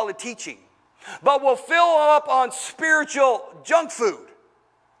for solid teaching, but will fill up on spiritual junk food,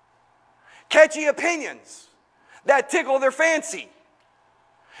 catchy opinions that tickle their fancy.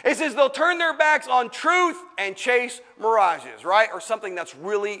 It says they'll turn their backs on truth and chase mirages, right? Or something that's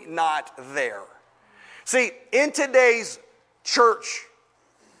really not there. See, in today's church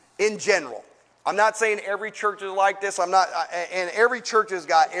in general, I'm not saying every church is like this. And every church has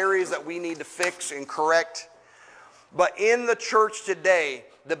got areas that we need to fix and correct. But in the church today,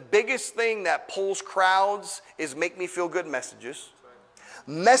 the biggest thing that pulls crowds is make me feel good messages.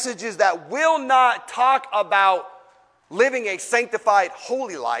 Messages that will not talk about living a sanctified,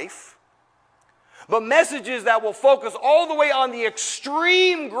 holy life, but messages that will focus all the way on the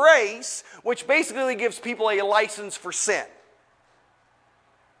extreme grace, which basically gives people a license for sin.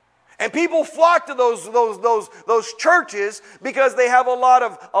 And people flock to those churches because they have a lot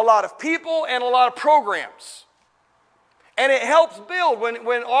of people and a lot of programs. And it helps build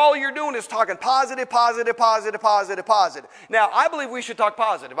when all you're doing is talking positive, positive, positive, positive, positive. Now, I believe we should talk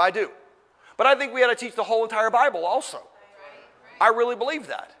positive. I do. But I think we ought to teach the whole entire Bible also. I really believe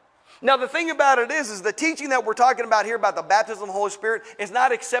that. Now, the thing about it is the teaching that we're talking about here about the baptism of the Holy Spirit is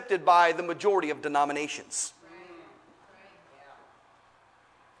not accepted by the majority of denominations.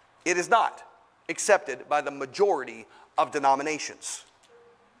 It is not accepted by the majority of denominations.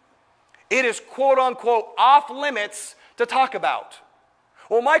 It is quote unquote off limits to talk about.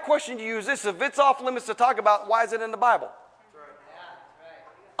 Well, my question to you is this: if it's off limits to talk about, why is it in the Bible?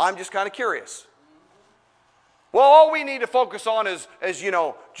 I'm just kind of curious. Well, all we need to focus on is you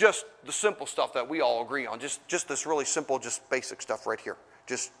know, just the simple stuff that we all agree on. Just this really simple, just basic stuff right here.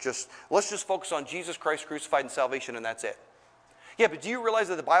 Let's just focus on Jesus Christ crucified and salvation, and that's it. Yeah, but do you realize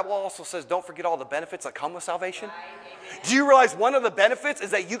that the Bible also says don't forget all the benefits that come with salvation? Right. Do you realize one of the benefits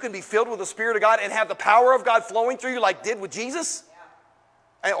is that you can be filled with the Spirit of God and have the power of God flowing through you like did with Jesus?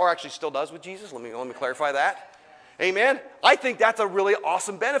 Yeah. Or actually still does with Jesus? Let me clarify that. Yeah. Amen? I think that's a really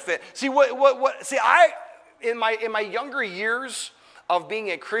awesome benefit. See, in my younger years of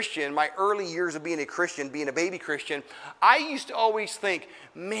being a Christian, my early years of being a Christian, being a baby Christian, I used to always think,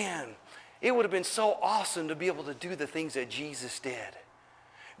 man, it would have been so awesome to be able to do the things that Jesus did.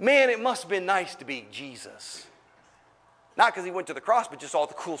 Man, it must have been nice to be Jesus. Not because he went to the cross, but just all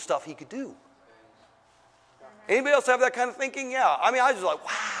the cool stuff he could do. Anybody else have that kind of thinking? Yeah. I mean, I was just like,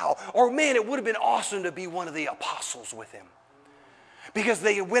 wow. Or man, it would have been awesome to be one of the apostles with him. Because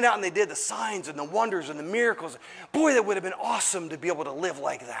they went out and they did the signs and the wonders and the miracles. Boy, that would have been awesome to be able to live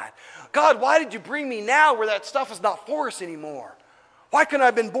like that. God, why did you bring me now where that stuff is not for us anymore? Why couldn't I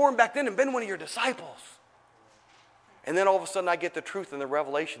have been born back then and been one of your disciples? And then all of a sudden I get the truth and the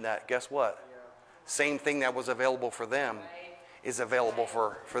revelation that, guess what? Same thing that was available for them is available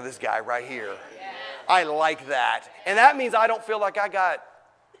for this guy right here. I like that. And that means I don't feel like I got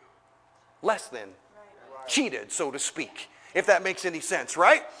less than cheated, so to speak. If that makes any sense,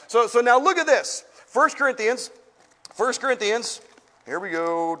 right? So now look at this. 1 Corinthians, here we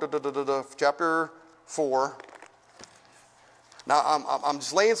go, chapter 4. Now, I'm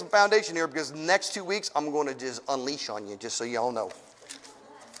just laying some foundation here because the next 2 weeks I'm going to just unleash on you, just so you all know.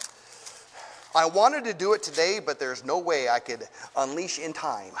 I wanted to do it today, but there's no way I could unleash in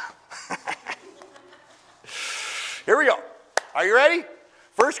time. Here we go. Are you ready?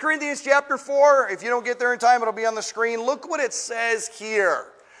 1 Corinthians chapter 4, if you don't get there in time, it'll be on the screen. Look what it says here.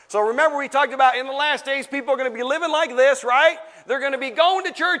 So remember we talked about in the last days, people are going to be living like this, right? They're going to be going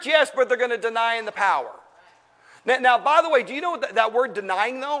to church, yes, but they're going to deny the power. Now, by the way, do you know what that word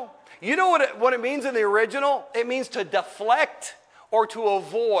denying, though? You know what it means in the original? It means to deflect or to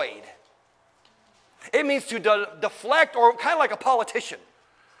avoid. It means to deflect, or kind of like a politician.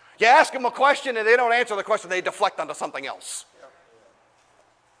 You ask them a question and they don't answer the question, they deflect onto something else.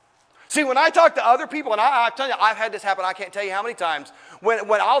 See, when I talk to other people, and I tell you, I've had this happen, I can't tell you how many times,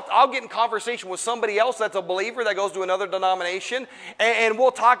 when I'll get in conversation with somebody else that's a believer that goes to another denomination, and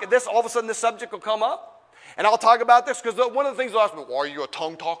we'll talk, all of a sudden this subject will come up, and I'll talk about this, because one of the things they'll ask me, well, are you a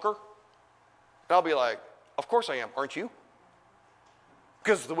tongue talker? And I'll be like, of course I am, aren't you?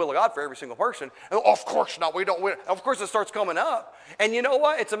 Because it's the will of God for every single person. And, of course not, we don't. Of course it starts coming up. And you know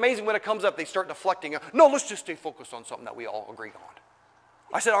what? It's amazing when it comes up, they start deflecting. No, let's just stay focused on something that we all agree on.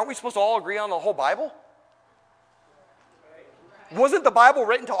 I said, aren't we supposed to all agree on the whole Bible? Wasn't the Bible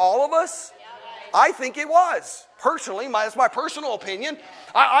written to all of us? I think it was. Personally, that's my personal opinion.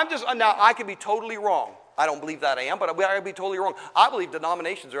 Now, I could be totally wrong. I don't believe that I am, but I could be totally wrong. I believe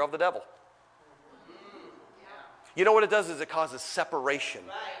denominations are of the devil. You know what it does is it causes separation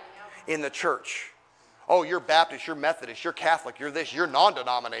in the church. Oh, you're Baptist, you're Methodist, you're Catholic, you're this, you're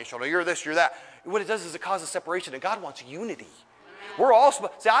non-denominational, you're this, you're that. What it does is it causes separation, and God wants unity. We're all,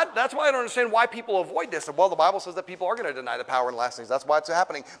 that's why I don't understand why people avoid this. Well, the Bible says that people are going to deny the power in the last things. That's why it's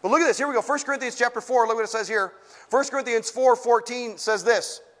happening. But look at this. Here we go. 1 Corinthians chapter 4. Look what it says here. 1 Corinthians 4:14 says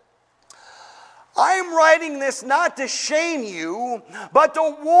this. I am writing this not to shame you, but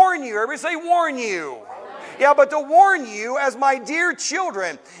to warn you. Everybody say warn you. Yeah, but to warn you, as my dear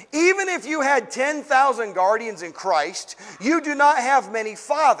children, even if you had 10,000 guardians in Christ, you do not have many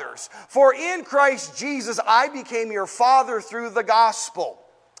fathers. For in Christ Jesus I became your father through the gospel.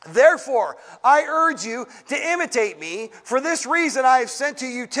 Therefore, I urge you to imitate me. For this reason I have sent to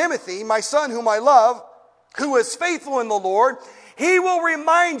you Timothy, my son whom I love, who is faithful in the Lord. He will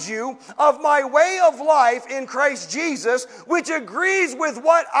remind you of my way of life in Christ Jesus, which agrees with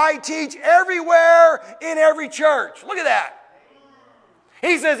what I teach everywhere in every church. Look at that.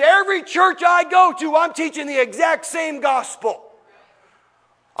 He says, every church I go to, I'm teaching the exact same gospel.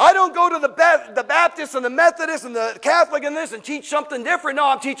 I don't go to the Baptist and the Methodist and the Catholic and this and teach something different. No,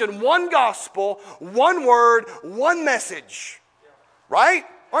 I'm teaching one gospel, one word, one message. Right?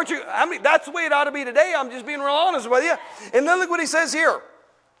 Aren't you? That's the way it ought to be today. I'm just being real honest with you. And then look what he says here.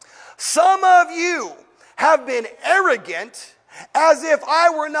 Some of you have been arrogant as if I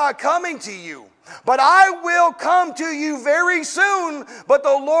were not coming to you. But I will come to you very soon, but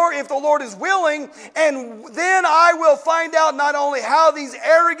if the Lord is willing, and then I will find out not only how these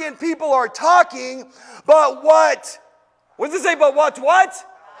arrogant people are talking, but what does it say? But what?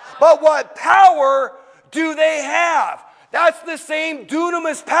 But what power do they have? That's the same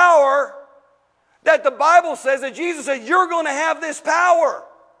dunamis power that the Bible says that Jesus said, you're going to have this power.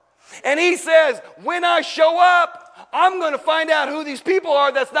 And he says, when I show up, I'm going to find out who these people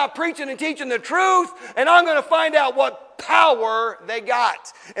are that's not preaching and teaching the truth, and I'm going to find out what power they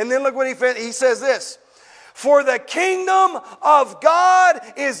got. And then look what he says this. For the kingdom of God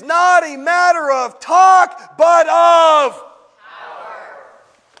is not a matter of talk, but of power.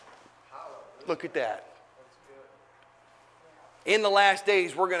 Look at that. In the last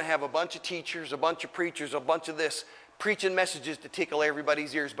days, we're going to have a bunch of teachers, a bunch of preachers, a bunch of this, preaching messages to tickle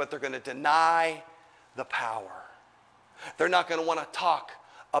everybody's ears, but they're going to deny the power. They're not going to want to talk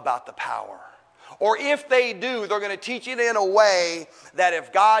about the power. Or if they do, they're going to teach it in a way that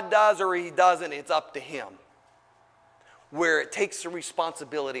if God does or he doesn't, it's up to him. Where it takes the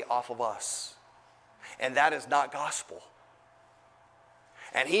responsibility off of us. And that is not gospel.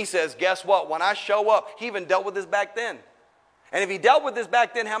 And he says, guess what? When I show up, he even dealt with this back then. And if he dealt with this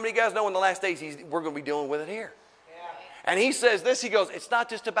back then, how many of you guys know in the last days we're going to be dealing with it here? Yeah. And he says this, he goes, it's not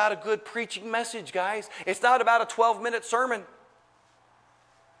just about a good preaching message, guys. It's not about a 12-minute sermon.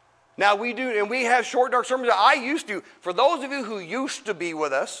 Now we do, and we have short, dark sermons. I used to, for those of you who used to be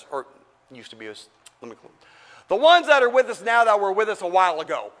with us, or used to be with us, the ones that are with us now that were with us a while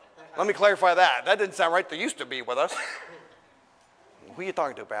ago. Let me clarify that. That didn't sound right. They used to be with us. Who are you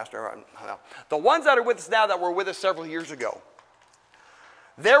talking to, Pastor? The ones that are with us now that were with us several years ago.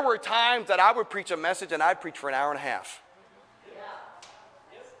 There were times that I would preach a message and I'd preach for an hour and a half.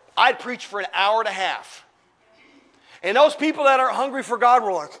 I'd preach for an hour and a half. And those people that are hungry for God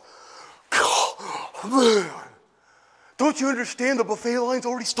were like, oh, man, don't you understand the buffet line's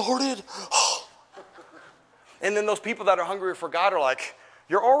already started? And then those people that are hungry for God are like,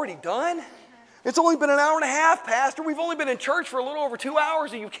 you're already done? It's only been an hour and a half, Pastor. We've only been in church for a little over 2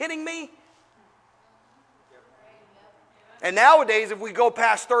 hours. Are you kidding me? And nowadays, if we go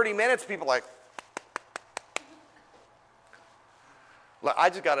past 30 minutes, people are like, look,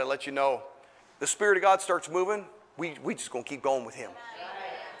 I just got to let you know, the Spirit of God starts moving, we just going to keep going with him.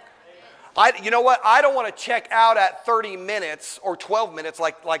 You know what? I don't want to check out at 30 minutes or 12 minutes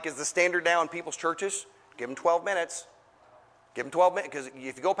like is the standard now in people's churches. Give them 12 minutes. Give them 12 minutes, because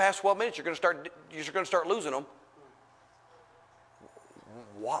if you go past 12 minutes, you're going to start losing them.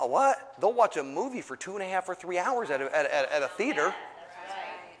 What? They'll watch a movie for 2.5 or 3 hours at a theater.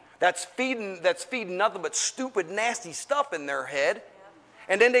 That's feeding nothing but stupid, nasty stuff in their head.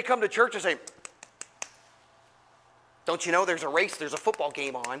 And then they come to church and say, don't you know there's a race, there's a football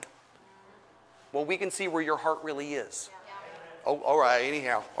game on? Well, we can see where your heart really is. Oh, all right,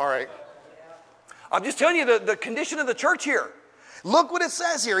 anyhow, all right. I'm just telling you the condition of the church here. Look what it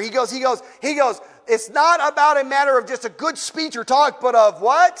says here. He goes, it's not about a matter of just a good speech or talk, but of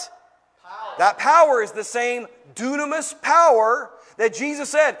what? Power. That power is the same dunamis power that Jesus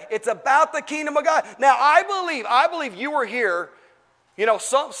said. It's about the kingdom of God. Now, I believe you were here, you know,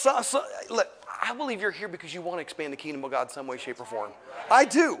 look, I believe you're here because you want to expand the kingdom of God in some way, shape, or form. I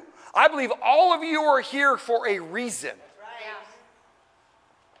do. I believe all of you are here for a reason.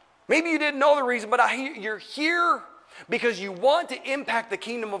 Maybe you didn't know the reason, but you're here because you want to impact the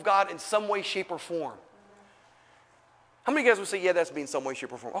kingdom of God in some way, shape, or form. How many of you guys would say, yeah, that's me in some way,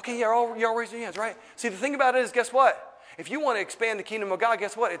 shape, or form? Okay, yeah, you're all raising your hands, right? See, the thing about it is, guess what? If you want to expand the kingdom of God,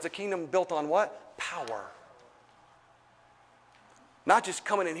 guess what? It's a kingdom built on what? Power. Not just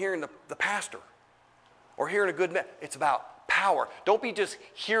coming and hearing the pastor or hearing a good message. It's about power. Don't be just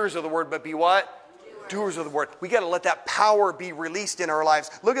hearers of the word, but be what? Doers of the word. We got to let that power be released in our lives.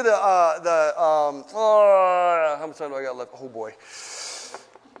 Look at how much time do I got left? Oh boy.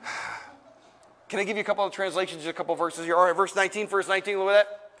 Can I give you a couple of translations, just a couple of verses here? All right, verse 19, look at that.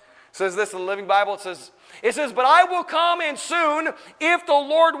 It says this in the Living Bible. It says, but I will come in soon if the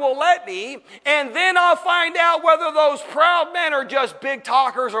Lord will let me, and then I'll find out whether those proud men are just big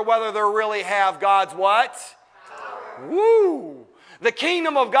talkers or whether they really have God's what? Power. Woo! The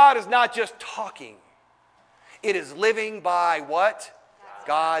kingdom of God is not just talking. It is living by what?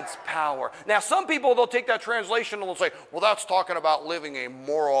 God's power. Now, some people, they'll take that translation and they'll say, well, that's talking about living a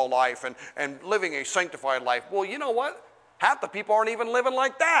moral life and living a sanctified life. Well, you know what? Half the people aren't even living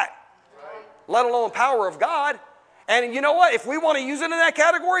like that, let alone the power of God. And you know what? If we want to use it in that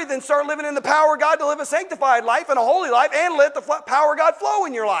category, then start living in the power of God to live a sanctified life and a holy life and let the power of God flow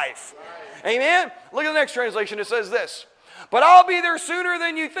in your life. Right. Amen? Look at the next translation. It says this. But I'll be there sooner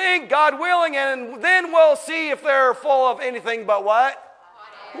than you think, God willing, and then we'll see if they're full of anything but what?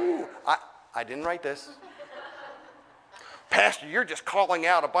 Ooh, I didn't write this. Pastor, you're just calling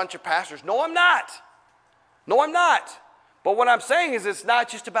out a bunch of pastors. No, I'm not. No, I'm not. But what I'm saying is it's not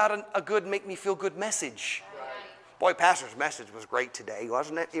just about a good, make me feel good message. Boy, Pastor's message was great today,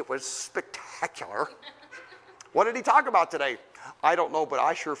 wasn't it? It was spectacular. What did he talk about today? I don't know, but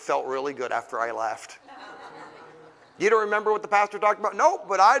I sure felt really good after I left. You don't remember what the pastor talked about? No,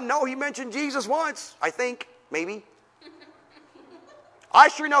 but I know he mentioned Jesus once. I think, maybe. I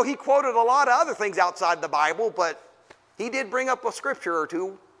sure know he quoted a lot of other things outside the Bible, but he did bring up a scripture or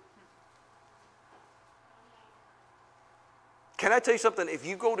two. Can I tell you something? If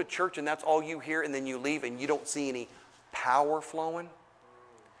you go to church and that's all you hear and then you leave and you don't see any power flowing,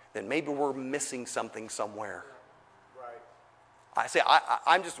 then maybe we're missing something somewhere. Right.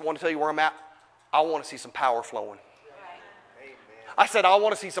 I just want to tell you where I'm at. I want to see some power flowing. I said, I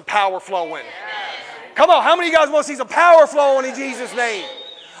want to see some power flowing. Come on, how many of you guys want to see some power flowing in Jesus' name?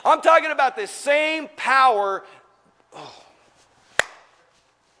 I'm talking about this same power. Oh.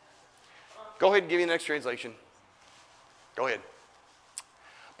 Go ahead and give me the next translation. Go ahead.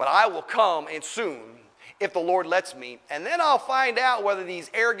 But I will come and soon, if the Lord lets me, and then I'll find out whether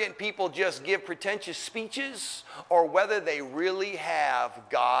these arrogant people just give pretentious speeches or whether they really have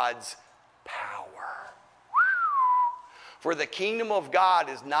God's power. For the kingdom of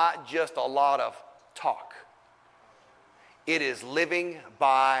God is not just a lot of talk. It is living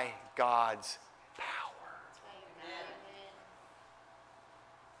by God's power.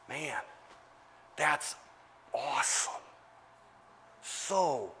 Man, that's awesome.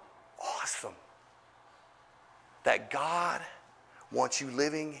 So awesome. That God wants you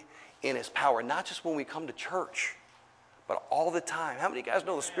living in His power. Not just when we come to church, but all the time. How many of you guys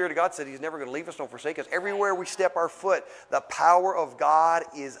know the Spirit of God said He's never going to leave us nor forsake us? Everywhere we step our foot, the power of God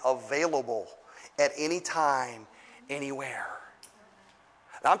is available at any time, anywhere.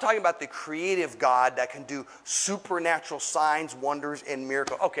 Now, I'm talking about the creative God that can do supernatural signs, wonders, and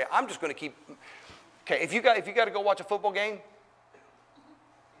miracles. Okay, I'm just going to keep... Okay, if you got to go watch a football game,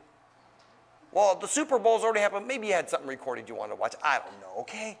 well, the Super Bowl's already happened. Maybe you had something recorded you wanted to watch. I don't know,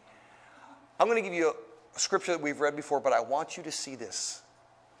 okay? I'm going to give you a scripture that we've read before, but I want you to see this.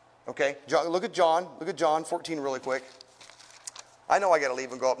 Okay? Look at John 14 really quick. I know I got to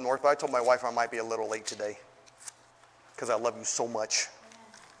leave and go up north, but I told my wife I might be a little late today because I love you so much.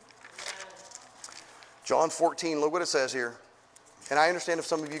 John 14, look what it says here. And I understand if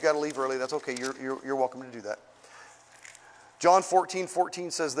some of you got to leave early, that's okay. You're welcome to do that. John 14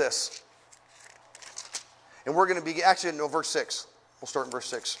 says this. And we're going to be, actually, no, verse 6. We'll start in verse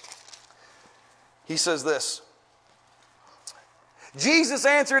 6. He says this. Jesus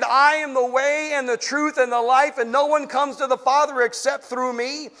answered, I am the way and the truth and the life, and no one comes to the Father except through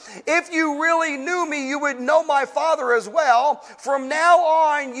me. If you really knew me, you would know my Father as well. From now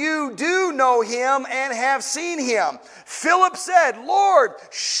on, you do know Him and have seen Him. Philip said, Lord,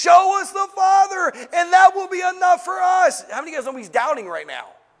 show us the Father, and that will be enough for us. How many of you guys know He's doubting right now?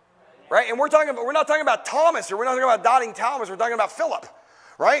 Right? And we're not talking about Thomas, or we're not talking about doubting Thomas, we're talking about Philip.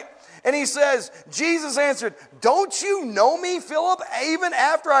 Right? And he says, Jesus answered, don't you know me, Philip, even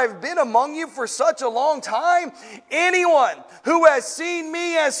after I've been among you for such a long time? Anyone who has seen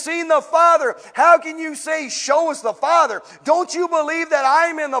me has seen the Father. How can you say, show us the Father? Don't you believe that I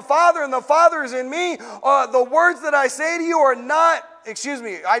am in the Father and the Father is in me? The words that I say to you are not,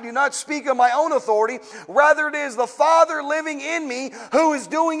 I do not speak of my own authority. Rather, it is the Father living in me who is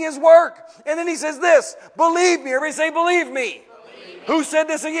doing His work. And then he says this, believe me. Everybody say, believe me. Who said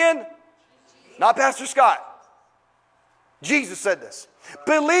this again? Not Pastor Scott. Jesus said this.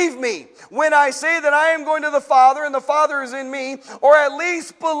 Believe me when I say that I am going to the Father and the Father is in me, or at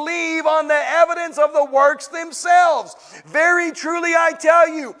least believe on the evidence of the works themselves. Very truly I tell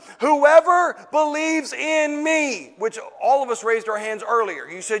you, whoever believes in me, which all of us raised our hands earlier.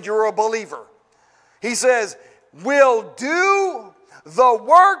 You said you're a believer. He says, will do the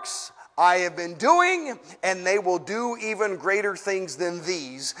works I have been doing, and they will do even greater things than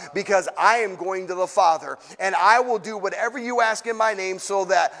these, because I am going to the Father, and I will do whatever you ask in my name, so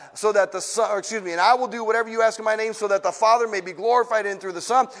that the Son, and I will do whatever you ask in my name, so that the Father may be glorified in through the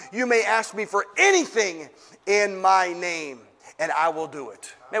Son. You may ask me for anything in my name, and I will do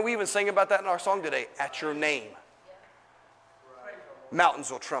it. Man, we even sang about that in our song today. At your name, mountains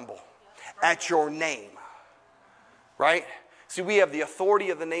will tremble. At your name, right? See, we have the authority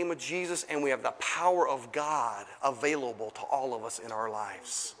of the name of Jesus, and we have the power of God available to all of us in our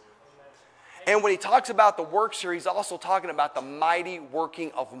lives. And when he talks about the works here, he's also talking about the mighty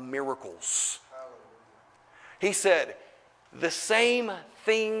working of miracles. He said, the same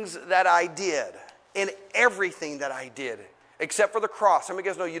things that I did, in everything that I did, except for the cross. How many of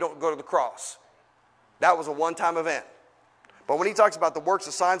you guys know you don't go to the cross? That was a one-time event. But when he talks about the works,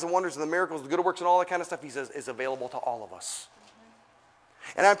 the signs and wonders and the miracles, the good works and all that kind of stuff, he says is available to all of us.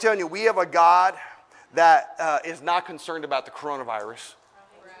 And I'm telling you, we have a God that is not concerned about the coronavirus.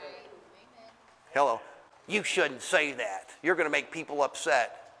 Hello. You shouldn't say that. You're going to make people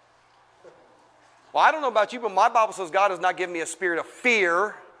upset. Well, I don't know about you, but my Bible says God has not given me a spirit of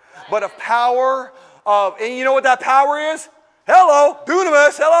fear, but of power, and you know what that power is? Hello,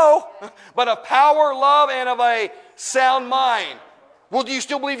 dunamis, hello. But of power, love, and of a sound mind. Well, do you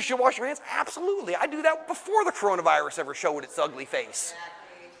still believe you should wash your hands? Absolutely. I do that before the coronavirus ever showed its ugly face.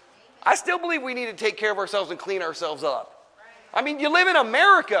 I still believe we need to take care of ourselves and clean ourselves up. I mean, you live in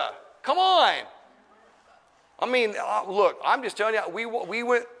America. Come on. I mean, look, I'm just telling you, we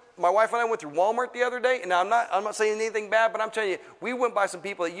went, my wife and I went through Walmart the other day, and I'm not saying anything bad, but I'm telling you, we went by some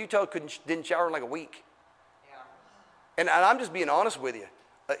people that Utah didn't shower in like a week. Yeah. And I'm just being honest with you.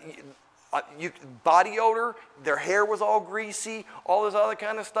 Body odor, their hair was all greasy, all this other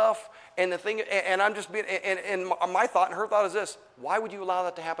kind of stuff. And the thing, and I'm just being, and my thought and her thought is this: why would you allow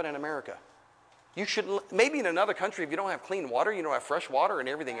that to happen in America? You should, maybe in another country, if you don't have clean water, you don't have fresh water and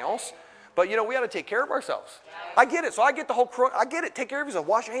everything else. But, you know, we ought to take care of ourselves. I get it. So I get the whole, I get it. Take care of yourself.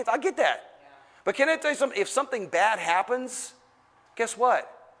 Wash your hands. I get that. But can I tell you something? If something bad happens, guess what?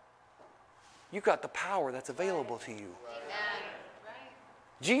 You've got the power that's available to you.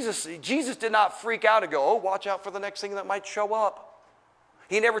 Jesus did not freak out and go, oh, watch out for the next thing that might show up.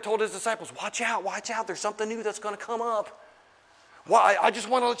 He never told his disciples, watch out. There's something new that's going to come up. Well, I just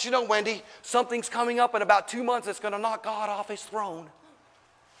want to let you know, Wendy, something's coming up in about 2 months that's going to knock God off his throne.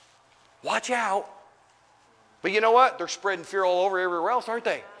 Watch out. But you know what? They're spreading fear all over everywhere else, aren't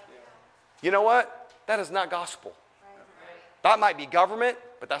they? You know what? That is not gospel. That might be government,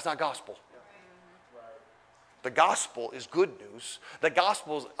 but that's not gospel. The gospel is good news. The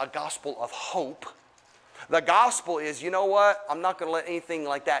gospel is a gospel of hope. The gospel is, you know what? I'm not going to let anything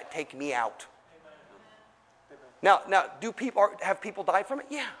like that take me out. Now, have people died from it?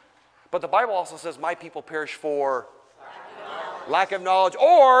 Yeah. But the Bible also says, my people perish for lack of knowledge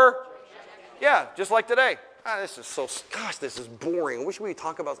or... yeah, just like today. This is boring. I wish we could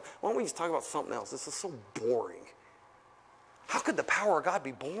talk about, why don't we just talk about something else? This is so boring. How could the power of God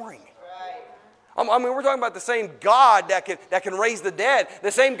be boring? Right. I mean, we're talking about the same God that can raise the dead,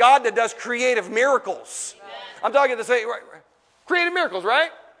 the same God that does creative miracles. Right. I'm talking the same, right, creative miracles,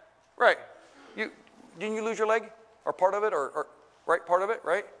 right? Right. Didn't you lose your leg? Or part of it? Or right, part of it,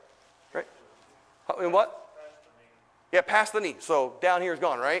 right? Right? In what? Past the knee. Yeah, past the knee. So down here is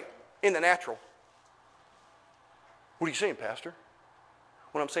gone, right? In the natural. What are you saying, Pastor?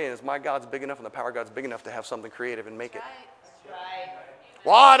 What I'm saying is my God's big enough and the power of God's big enough to have something creative and make it. That's right.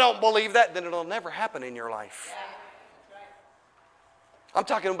 Well, I don't believe that. Then it'll never happen in your life. I'm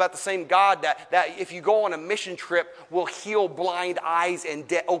talking about the same God that if you go on a mission trip will heal blind eyes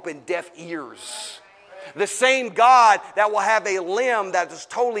and open deaf ears. The same God that will have a limb that is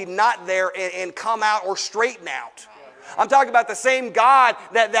totally not there and come out or straighten out. I'm talking about the same God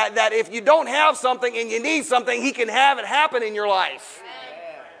that if you don't have something and you need something, he can have it happen in your life. Amen.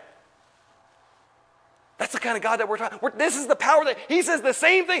 That's the kind of God that we're talking about. This is the power that he says the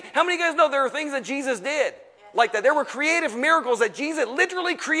same thing. How many of you guys know there are things that Jesus did like that? There were creative miracles that Jesus,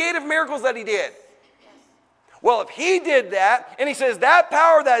 literally creative miracles that he did. Well, if he did that and he says that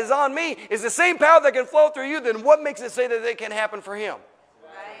power that is on me is the same power that can flow through you, then what makes it say that it can happen for him?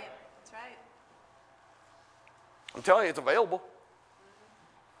 I'm telling you, it's available.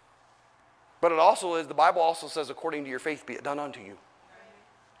 But it also is, the Bible also says, according to your faith be it done unto you.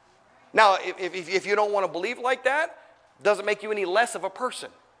 Now, if you don't want to believe like that, doesn't make you any less of a person.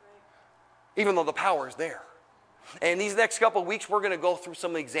 Even though the power is there. And these next couple of weeks, we're going to go through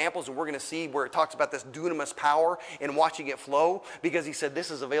some examples and we're going to see where it talks about this dunamis power and watching it flow. Because he said,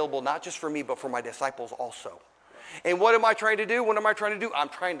 this is available not just for me, but for my disciples also. And what am I trying to do? What am I trying to do? I'm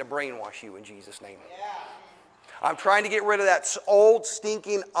trying to brainwash you in Jesus' name. Yeah. I'm trying to get rid of that old,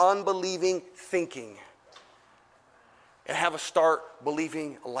 stinking, unbelieving thinking. And have us start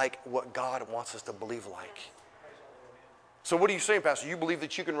believing like what God wants us to believe like. So what are you saying, Pastor? You believe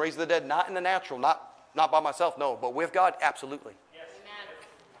that you can raise the dead, not in the natural, not by myself, no, but with God? Absolutely. Yes.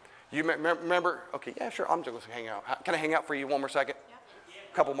 You remember? Okay, yeah, sure, I'm just going to hang out. Can I hang out for you one more second? Yeah.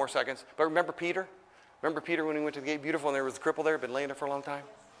 A couple more seconds. But remember Peter? Remember Peter when he went to the gate beautiful and there was a cripple there, been laying there for a long time?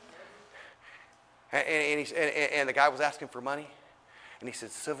 And the guy was asking for money. And he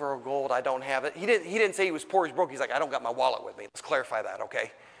said, silver or gold, I don't have it. He didn't say he was poor, he's broke. He's like, I don't got my wallet with me. Let's clarify that,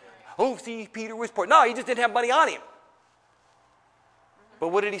 okay? Oh, see, Peter was poor. No, he just didn't have money on him. But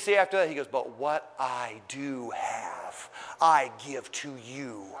what did he say after that? He goes, but what I do have, I give to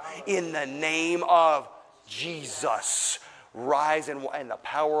you in the name of Jesus. Rise, and the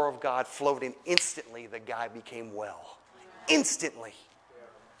power of God flowed in. Instantly, the guy became well. Instantly.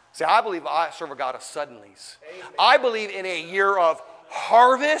 See, I believe I serve a God of suddenlies. I believe in a year of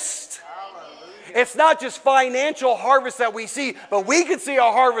harvest. It's not just financial harvest that we see, but we can see a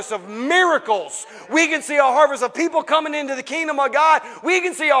harvest of miracles. We can see a harvest of people coming into the kingdom of God. We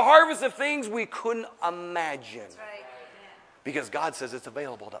can see a harvest of things we couldn't imagine. Because God says it's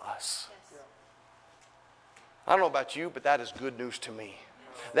available to us. I don't know about you, but that is good news to me.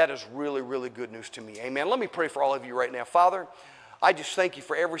 That is really, really good news to me. Amen. Let me pray for all of you right now. Father, I just thank you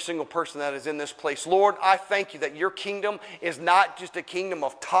for every single person that is in this place. Lord, I thank you that your kingdom is not just a kingdom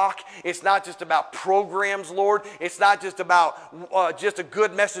of talk. It's not just about programs, Lord. It's not just about just a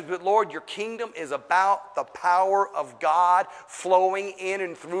good message. But Lord, your kingdom is about the power of God flowing in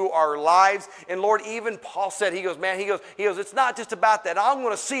and through our lives. And Lord, even Paul said, he goes, it's not just about that. I'm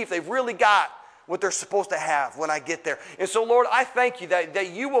going to see if they've really got what they're supposed to have when I get there. And so, Lord, I thank you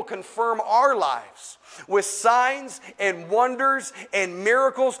that you will confirm our lives with signs and wonders and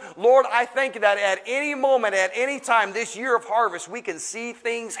miracles. Lord, I thank you that at any moment, at any time this year of harvest, we can see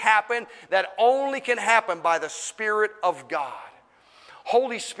things happen that only can happen by the Spirit of God.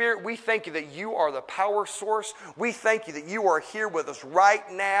 Holy Spirit, we thank you that you are the power source. We thank you that you are here with us right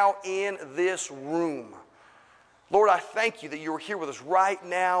now in this room. Lord, I thank you that you are here with us right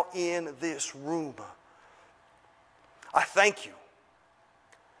now in this room. I thank you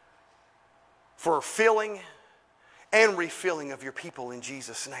for filling and refilling of your people in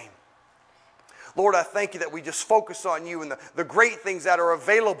Jesus' name. Lord, I thank you that we just focus on you and the great things that are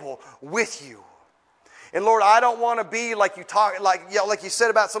available with you. And Lord, I don't want to be like you said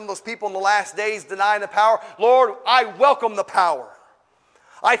about some of those people in the last days denying the power. Lord, I welcome the power.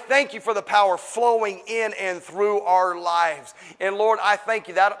 I thank you for the power flowing in and through our lives. And Lord, I thank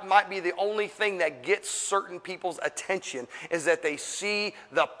you that might be the only thing that gets certain people's attention, is that they see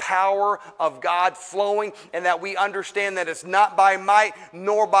the power of God flowing, and that we understand that it's not by might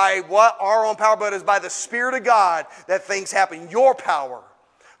nor by our own power, but it's by the Spirit of God that things happen. Your power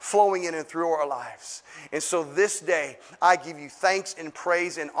flowing in and through our lives. And so this day, I give you thanks and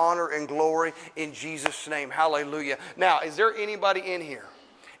praise and honor and glory in Jesus' name. Hallelujah. Now, is there anybody in here?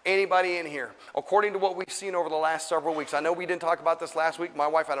 Anybody in here? According to what we've seen over the last several weeks, I know we didn't talk about this last week. My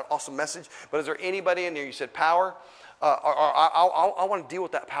wife had an awesome message. But is there anybody in here? You said power? I want to deal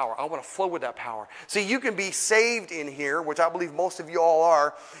with that power. I want to flow with that power. See, you can be saved in here, which I believe most of you all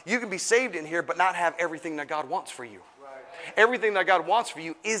are. You can be saved in here, but not have everything that God wants for you. Right. Everything that God wants for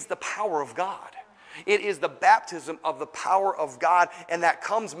you is the power of God. It is the baptism of the power of God, and that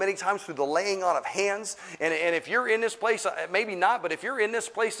comes many times through the laying on of hands. And if you're in this place, maybe not, but if you're in this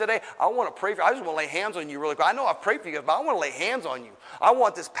place today, I want to pray for you. I just want to lay hands on you really quick. I know I've prayed for you guys, but I want to lay hands on you. I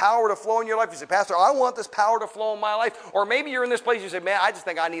want this power to flow in your life. You say, Pastor, I want this power to flow in my life. Or maybe you're in this place, you say, man, I just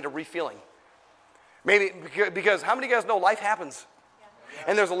think I need a refilling. Maybe because how many of you guys know life happens?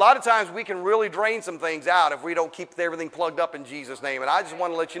 And there's a lot of times we can really drain some things out if we don't keep everything plugged up in Jesus' name. And I just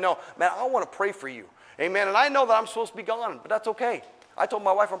want to let you know, man, I want to pray for you. Amen. And I know that I'm supposed to be gone, but that's okay. I told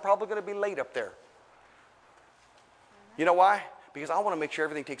my wife I'm probably going to be late up there. You know why? Because I want to make sure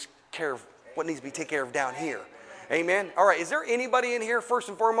everything takes care of what needs to be taken care of down here. Amen. All right. Is there anybody in here, first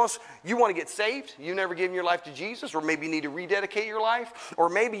and foremost, you want to get saved? You never given your life to Jesus, or maybe you need to rededicate your life, or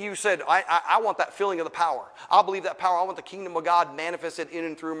maybe you said, I want that feeling of the power. I believe that power. I want the kingdom of God manifested in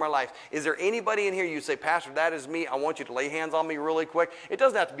and through my life. Is there anybody in here you say, Pastor, that is me. I want you to lay hands on me really quick. It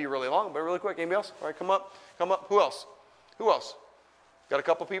doesn't have to be really long, but really quick. Anybody else? All right, come up. Come up. Who else? Who else? Got a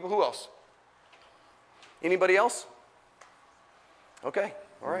couple people. Who else? Anybody else? Okay.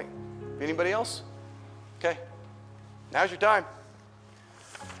 All right. Anybody else? Okay. Now's your time.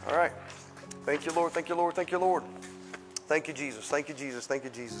 All right. Thank you, Lord. Thank you, Lord. Thank you, Lord. Thank you, Jesus. Thank you, Jesus. Thank you,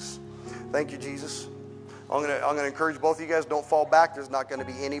 Jesus. Thank you, Jesus. I'm gonna encourage both of you guys, don't fall back. There's not going to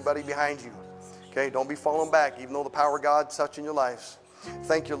be anybody behind you. Okay? Don't be falling back, even though the power of God's touching your lives.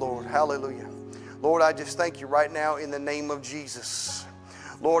 Thank you, Lord. Hallelujah. Lord, I just thank you right now in the name of Jesus.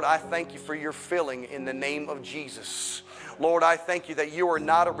 Lord, I thank you for your filling in the name of Jesus. Lord, I thank you that you are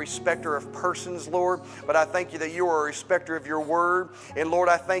not a respecter of persons, Lord, but I thank you that you are a respecter of your word. And Lord,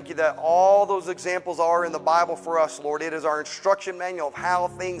 I thank you that all those examples are in the Bible for us, Lord. It is our instruction manual of how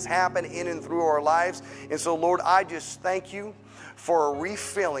things happen in and through our lives. And so, Lord, I just thank you for a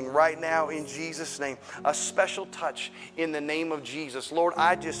refilling right now in Jesus' name. A special touch in the name of Jesus. Lord,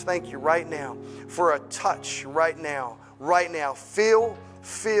 I just thank you right now for a touch right now. Right now. Fill.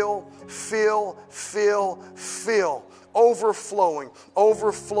 overflowing,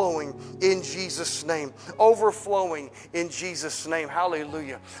 overflowing in Jesus' name, overflowing in Jesus' name.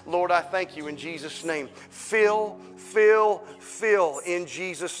 Hallelujah. Lord, I thank you in Jesus' name. Fill in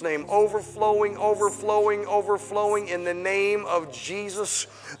Jesus' name. Overflowing, overflowing, overflowing in the name of Jesus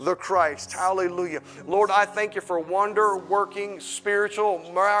the Christ. Hallelujah. Lord, I thank you for wonder-working, spiritual,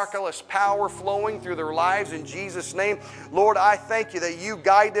 miraculous power flowing through their lives in Jesus' name. Lord, I thank you that you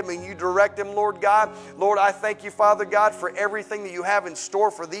guide them and you direct them, Lord God. Lord, I thank you, Father God, for everything that you have in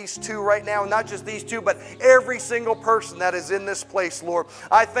store for these two right now. Not just these two, but every single person that is in this place, Lord.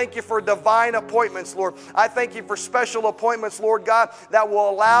 I thank you for divine appointments, Lord. I thank you for special appointments, Lord God, that will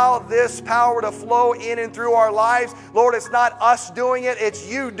allow this power to flow in and through our lives. Lord, it's not us doing it, it's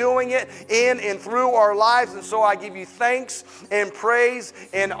you doing it in and through our lives. And so I give you thanks and praise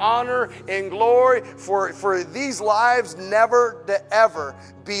and honor and glory for these lives never to ever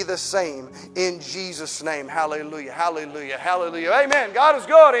be the same in Jesus' name. Hallelujah, hallelujah, hallelujah. Amen. God is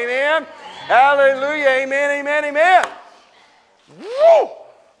good. Amen. Hallelujah. Amen, amen, amen. Woo!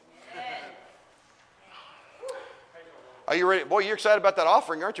 Are you ready? Boy, you're excited about that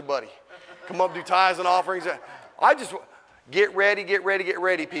offering, aren't you, buddy? Come up, do tithes and offerings. I just, get ready,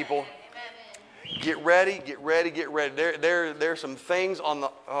 people. Get ready. There's some things on the,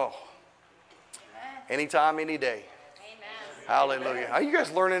 anytime, any day. Hallelujah. Are you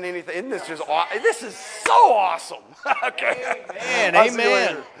guys learning anything? Isn't this just awesome? This is so awesome. Okay.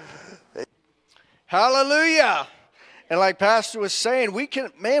 Amen. Hallelujah. And like Pastor was saying, we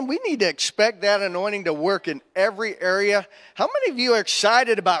need to expect that anointing to work in every area. How many of you are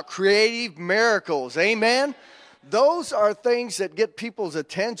excited about creative miracles? Amen. Those are things that get people's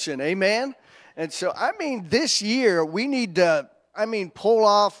attention. Amen. And so, this year we need to, pull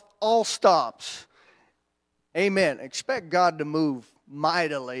off all stops. Amen. Expect God to move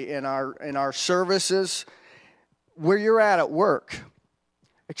mightily in our services where you're at work.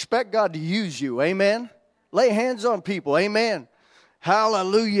 Expect God to use you. Amen. Lay hands on people. Amen.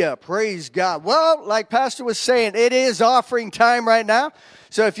 Hallelujah. Praise God. Well, like Pastor was saying, it is offering time right now.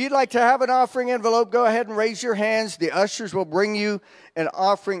 So if you'd like to have an offering envelope, go ahead and raise your hands. The ushers will bring you an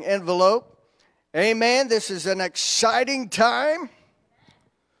offering envelope. Amen. This is an exciting time.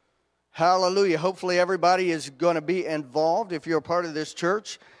 Hallelujah. Hopefully everybody is going to be involved. If you're a part of this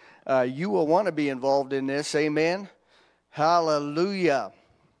church, you will want to be involved in this. Amen. Hallelujah.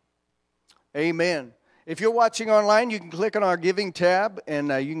 Amen. If you're watching online, you can click on our giving tab and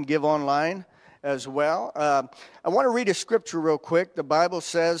you can give online as well. I want to read a scripture real quick. The Bible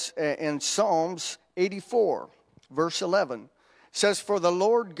says in Psalms 84, verse 11, says, "For the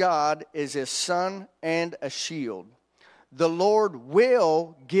Lord God is a sun and a shield. The Lord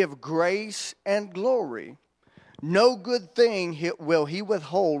will give grace and glory. No good thing will he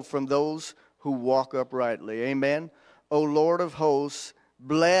withhold from those who walk uprightly." Amen. O Lord of hosts,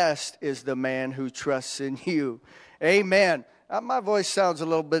 blessed is the man who trusts in you. Amen. My voice sounds a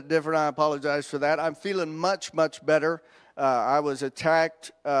little bit different. I apologize for that. I'm feeling much, much better. I was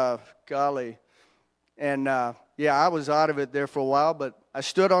attacked, and I was out of it there for a while, but I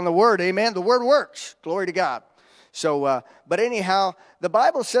stood on the word. Amen. The word works. Glory to God. So, but anyhow, the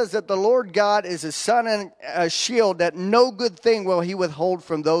Bible says that the Lord God is a sun and a shield, that no good thing will he withhold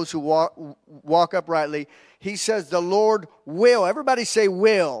from those who walk uprightly. He says the Lord will. Everybody say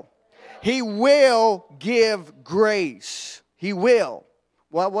will. He will give grace. He will.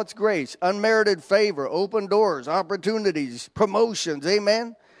 Well, what's grace? Unmerited favor, open doors, opportunities, promotions.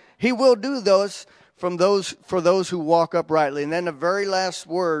 Amen. He will do those for those who walk uprightly. And then the very last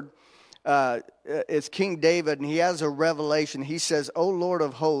word is King David, and he has a revelation. He says, "O Lord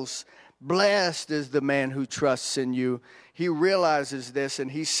of hosts, blessed is the man who trusts in you." He realizes this,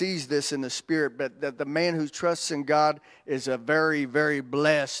 and he sees this in the spirit, but that the man who trusts in God is a very, very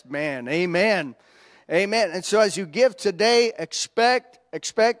blessed man. Amen. Amen. And so as you give today, expect,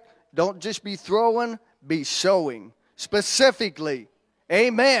 don't just be throwing, be sowing. Specifically,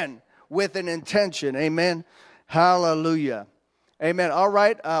 amen, with an intention. Amen. Hallelujah. Amen. All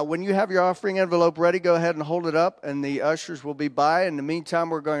right. When you have your offering envelope ready, go ahead and hold it up, and the ushers will be by. In the meantime,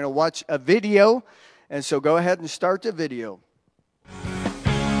 we're going to watch a video, and so go ahead and start the video.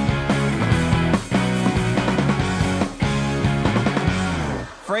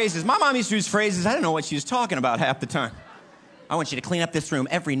 Phrases. My mom used to use phrases. I didn't know what she was talking about half the time. I want you to clean up this room,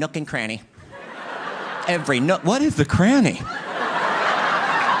 every nook and cranny. Every nook. What is the cranny?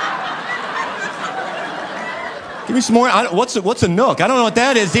 Give me some more. What's a nook? I don't know what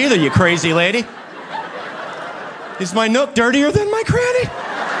that is either, you crazy lady. Is my nook dirtier than my cranny?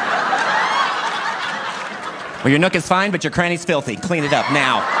 Well, your nook is fine, but your cranny's filthy. Clean it up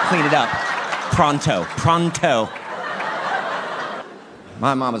now. Clean it up. Pronto. Pronto.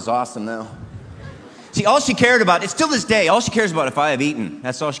 My mom is awesome, though. See, all she cared about, it's still this day, all she cares about if I have eaten.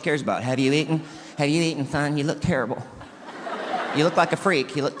 That's all she cares about. Have you eaten? Have you eaten, son? You look terrible. You look like a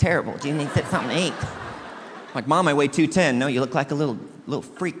freak. You look terrible. Do you need something to eat? Like, Mom, I weigh 210. No, you look like a little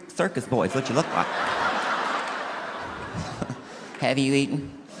freak circus boy. Is what you look like. Have you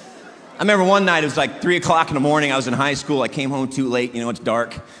eaten? I remember one night, it was like 3 o'clock in the morning. I was in high school. I came home too late. You know, it's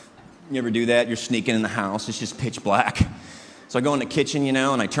dark. You ever do that? You're sneaking in the house. It's just pitch black. So I go in the kitchen, you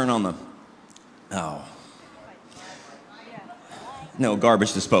know, and I turn on the... Oh. No,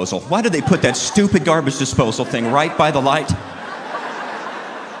 garbage disposal. Why did they put that stupid garbage disposal thing right by the light?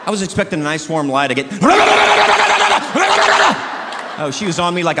 I was expecting a nice warm light. I get... Oh, she was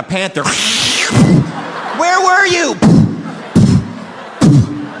on me like a panther. Where were you?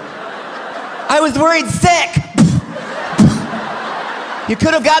 I was worried sick. You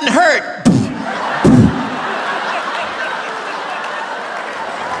could have gotten hurt.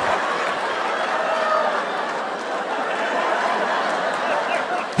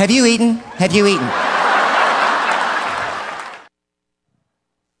 Have you eaten? Have you eaten?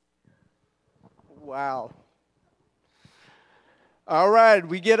 Wow. All right,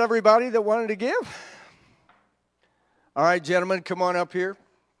 we get everybody that wanted to give? All right, gentlemen, come on up here.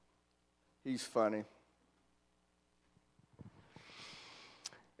 He's funny.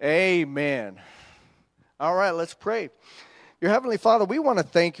 Amen. All right, let's pray. Your Heavenly Father, we want to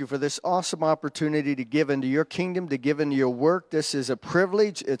thank you for this awesome opportunity to give into your kingdom, to give into your work. This is a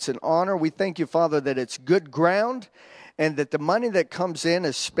privilege. It's an honor. We thank you, Father, that it's good ground and that the money that comes in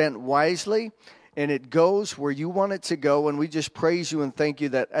is spent wisely and it goes where you want it to go. And we just praise you and thank you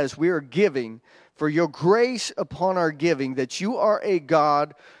that as we are giving, for your grace upon our giving, that you are a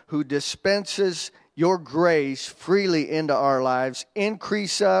God who dispenses your grace freely into our lives.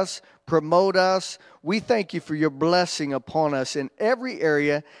 Increase us, promote us. We thank you for your blessing upon us in every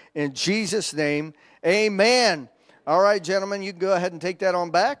area. In Jesus' name, amen. All right, gentlemen, you can go ahead and take that on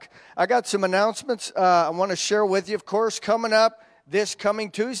back. I got some announcements I want to share with you. Of course, coming up this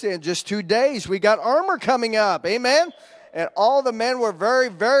coming Tuesday in just 2 days, we got Armor coming up. Amen. And all the men were very,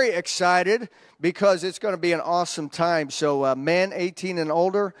 very excited because it's going to be an awesome time. So men 18 and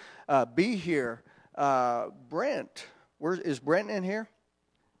older, be here. Brent, is Brent in here?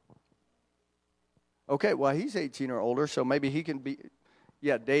 Okay, well, he's 18 or older, so maybe he can be,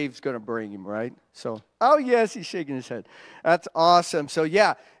 yeah, Dave's going to bring him, right? So, oh, yes, he's shaking his head. That's awesome. So,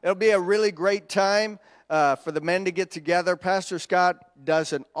 yeah, it'll be a really great time for the men to get together. Pastor Scott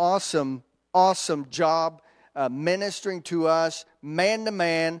does an awesome, awesome job ministering to us, man to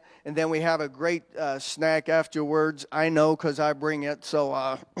man, and then we have a great snack afterwards. I know because I bring it,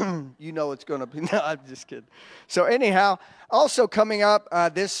 so you know it's going to be. No, I'm just kidding. So anyhow, also coming up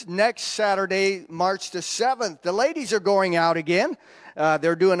this next Saturday, March the 7th, the ladies are going out again.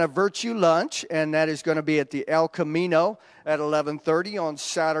 They're doing a virtue lunch, and that is going to be at the El Camino at 11:30 on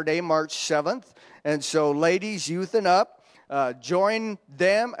Saturday, March 7th. And so ladies, youth and up, join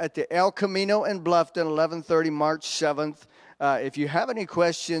them at the El Camino in Bluffton, 11:30, March 7th. If you have any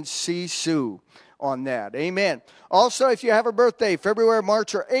questions, see Sue on that. Amen. Also, if you have a birthday, February,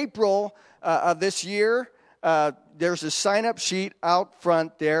 March, or April of this year, there's a sign-up sheet out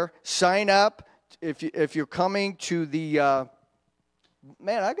front there. Sign up if you're coming to the...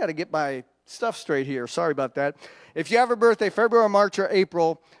 man, I got to get my stuff straight here. Sorry about that. If you have a birthday, February, March, or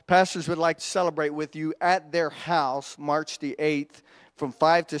April, pastors would like to celebrate with you at their house, March the 8th, from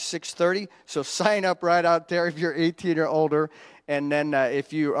 5 to 6:30. So sign up right out there if you're 18 or older. And then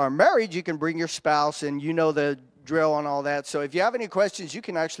if you are married, you can bring your spouse, and you know the drill on all that. So if you have any questions, you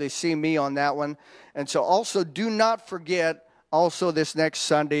can actually see me on that one. And so also do not forget, also this next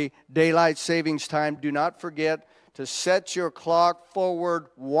Sunday, daylight savings time, do not forget to set your clock forward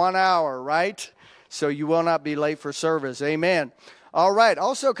 1 hour, right? So you will not be late for service. Amen. All right.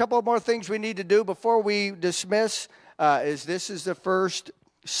 Also, a couple more things we need to do before we dismiss this is the first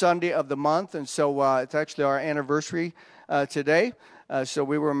Sunday of the month, and so it's actually our anniversary today. So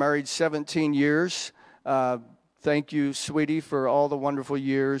we were married 17 years. Thank you, sweetie, for all the wonderful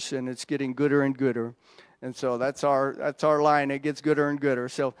years, and it's getting gooder and gooder. And so that's our line. It gets gooder and gooder.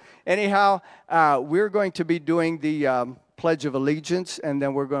 So anyhow, we're going to be doing the Pledge of Allegiance, and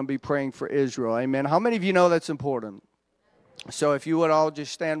then we're going to be praying for Israel. Amen. How many of you know that's important? So if you would all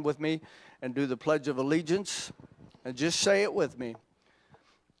just stand with me and do the Pledge of Allegiance, and just say it with me.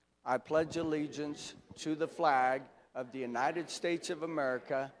 I pledge allegiance to the flag of the United States of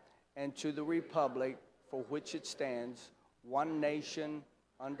America and to the republic for which it stands, one nation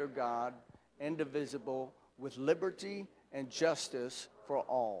under God, indivisible, with liberty and justice for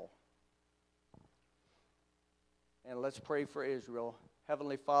all. And let's pray for Israel.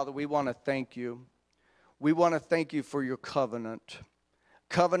 Heavenly Father, we want to thank you. We want to thank you for your covenant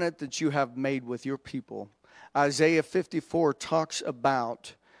that you have made with your people. Isaiah 54 talks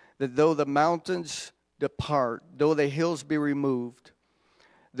about that though the mountains depart, though the hills be removed,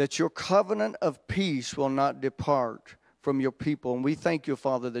 that your covenant of peace will not depart from your people. And we thank you,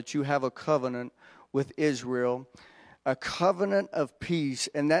 Father, that you have a covenant with Israel, a covenant of peace,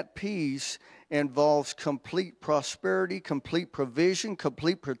 and that peace involves complete prosperity, complete provision,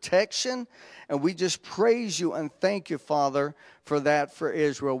 complete protection. And we just praise you and thank you, Father, for that for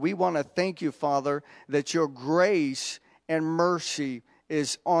Israel. We want to thank you, Father, that your grace and mercy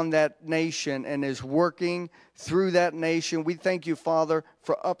is on that nation and is working through that nation. We thank you, Father,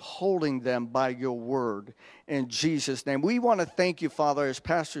 for upholding them by your word in Jesus' name. We want to thank you, Father, as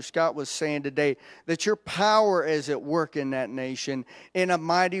Pastor Scott was saying today, that your power is at work in that nation in a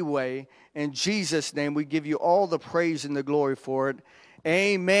mighty way. In Jesus' name, we give you all the praise and the glory for it.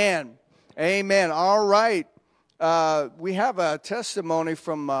 Amen. Amen. All right. We have a testimony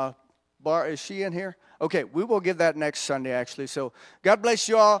from Bar. Is she in here? Okay, we will give that next Sunday, actually. So God bless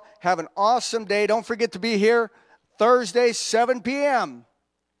you all. Have an awesome day. Don't forget to be here Thursday, 7 p.m.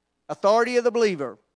 Authority of the Believer.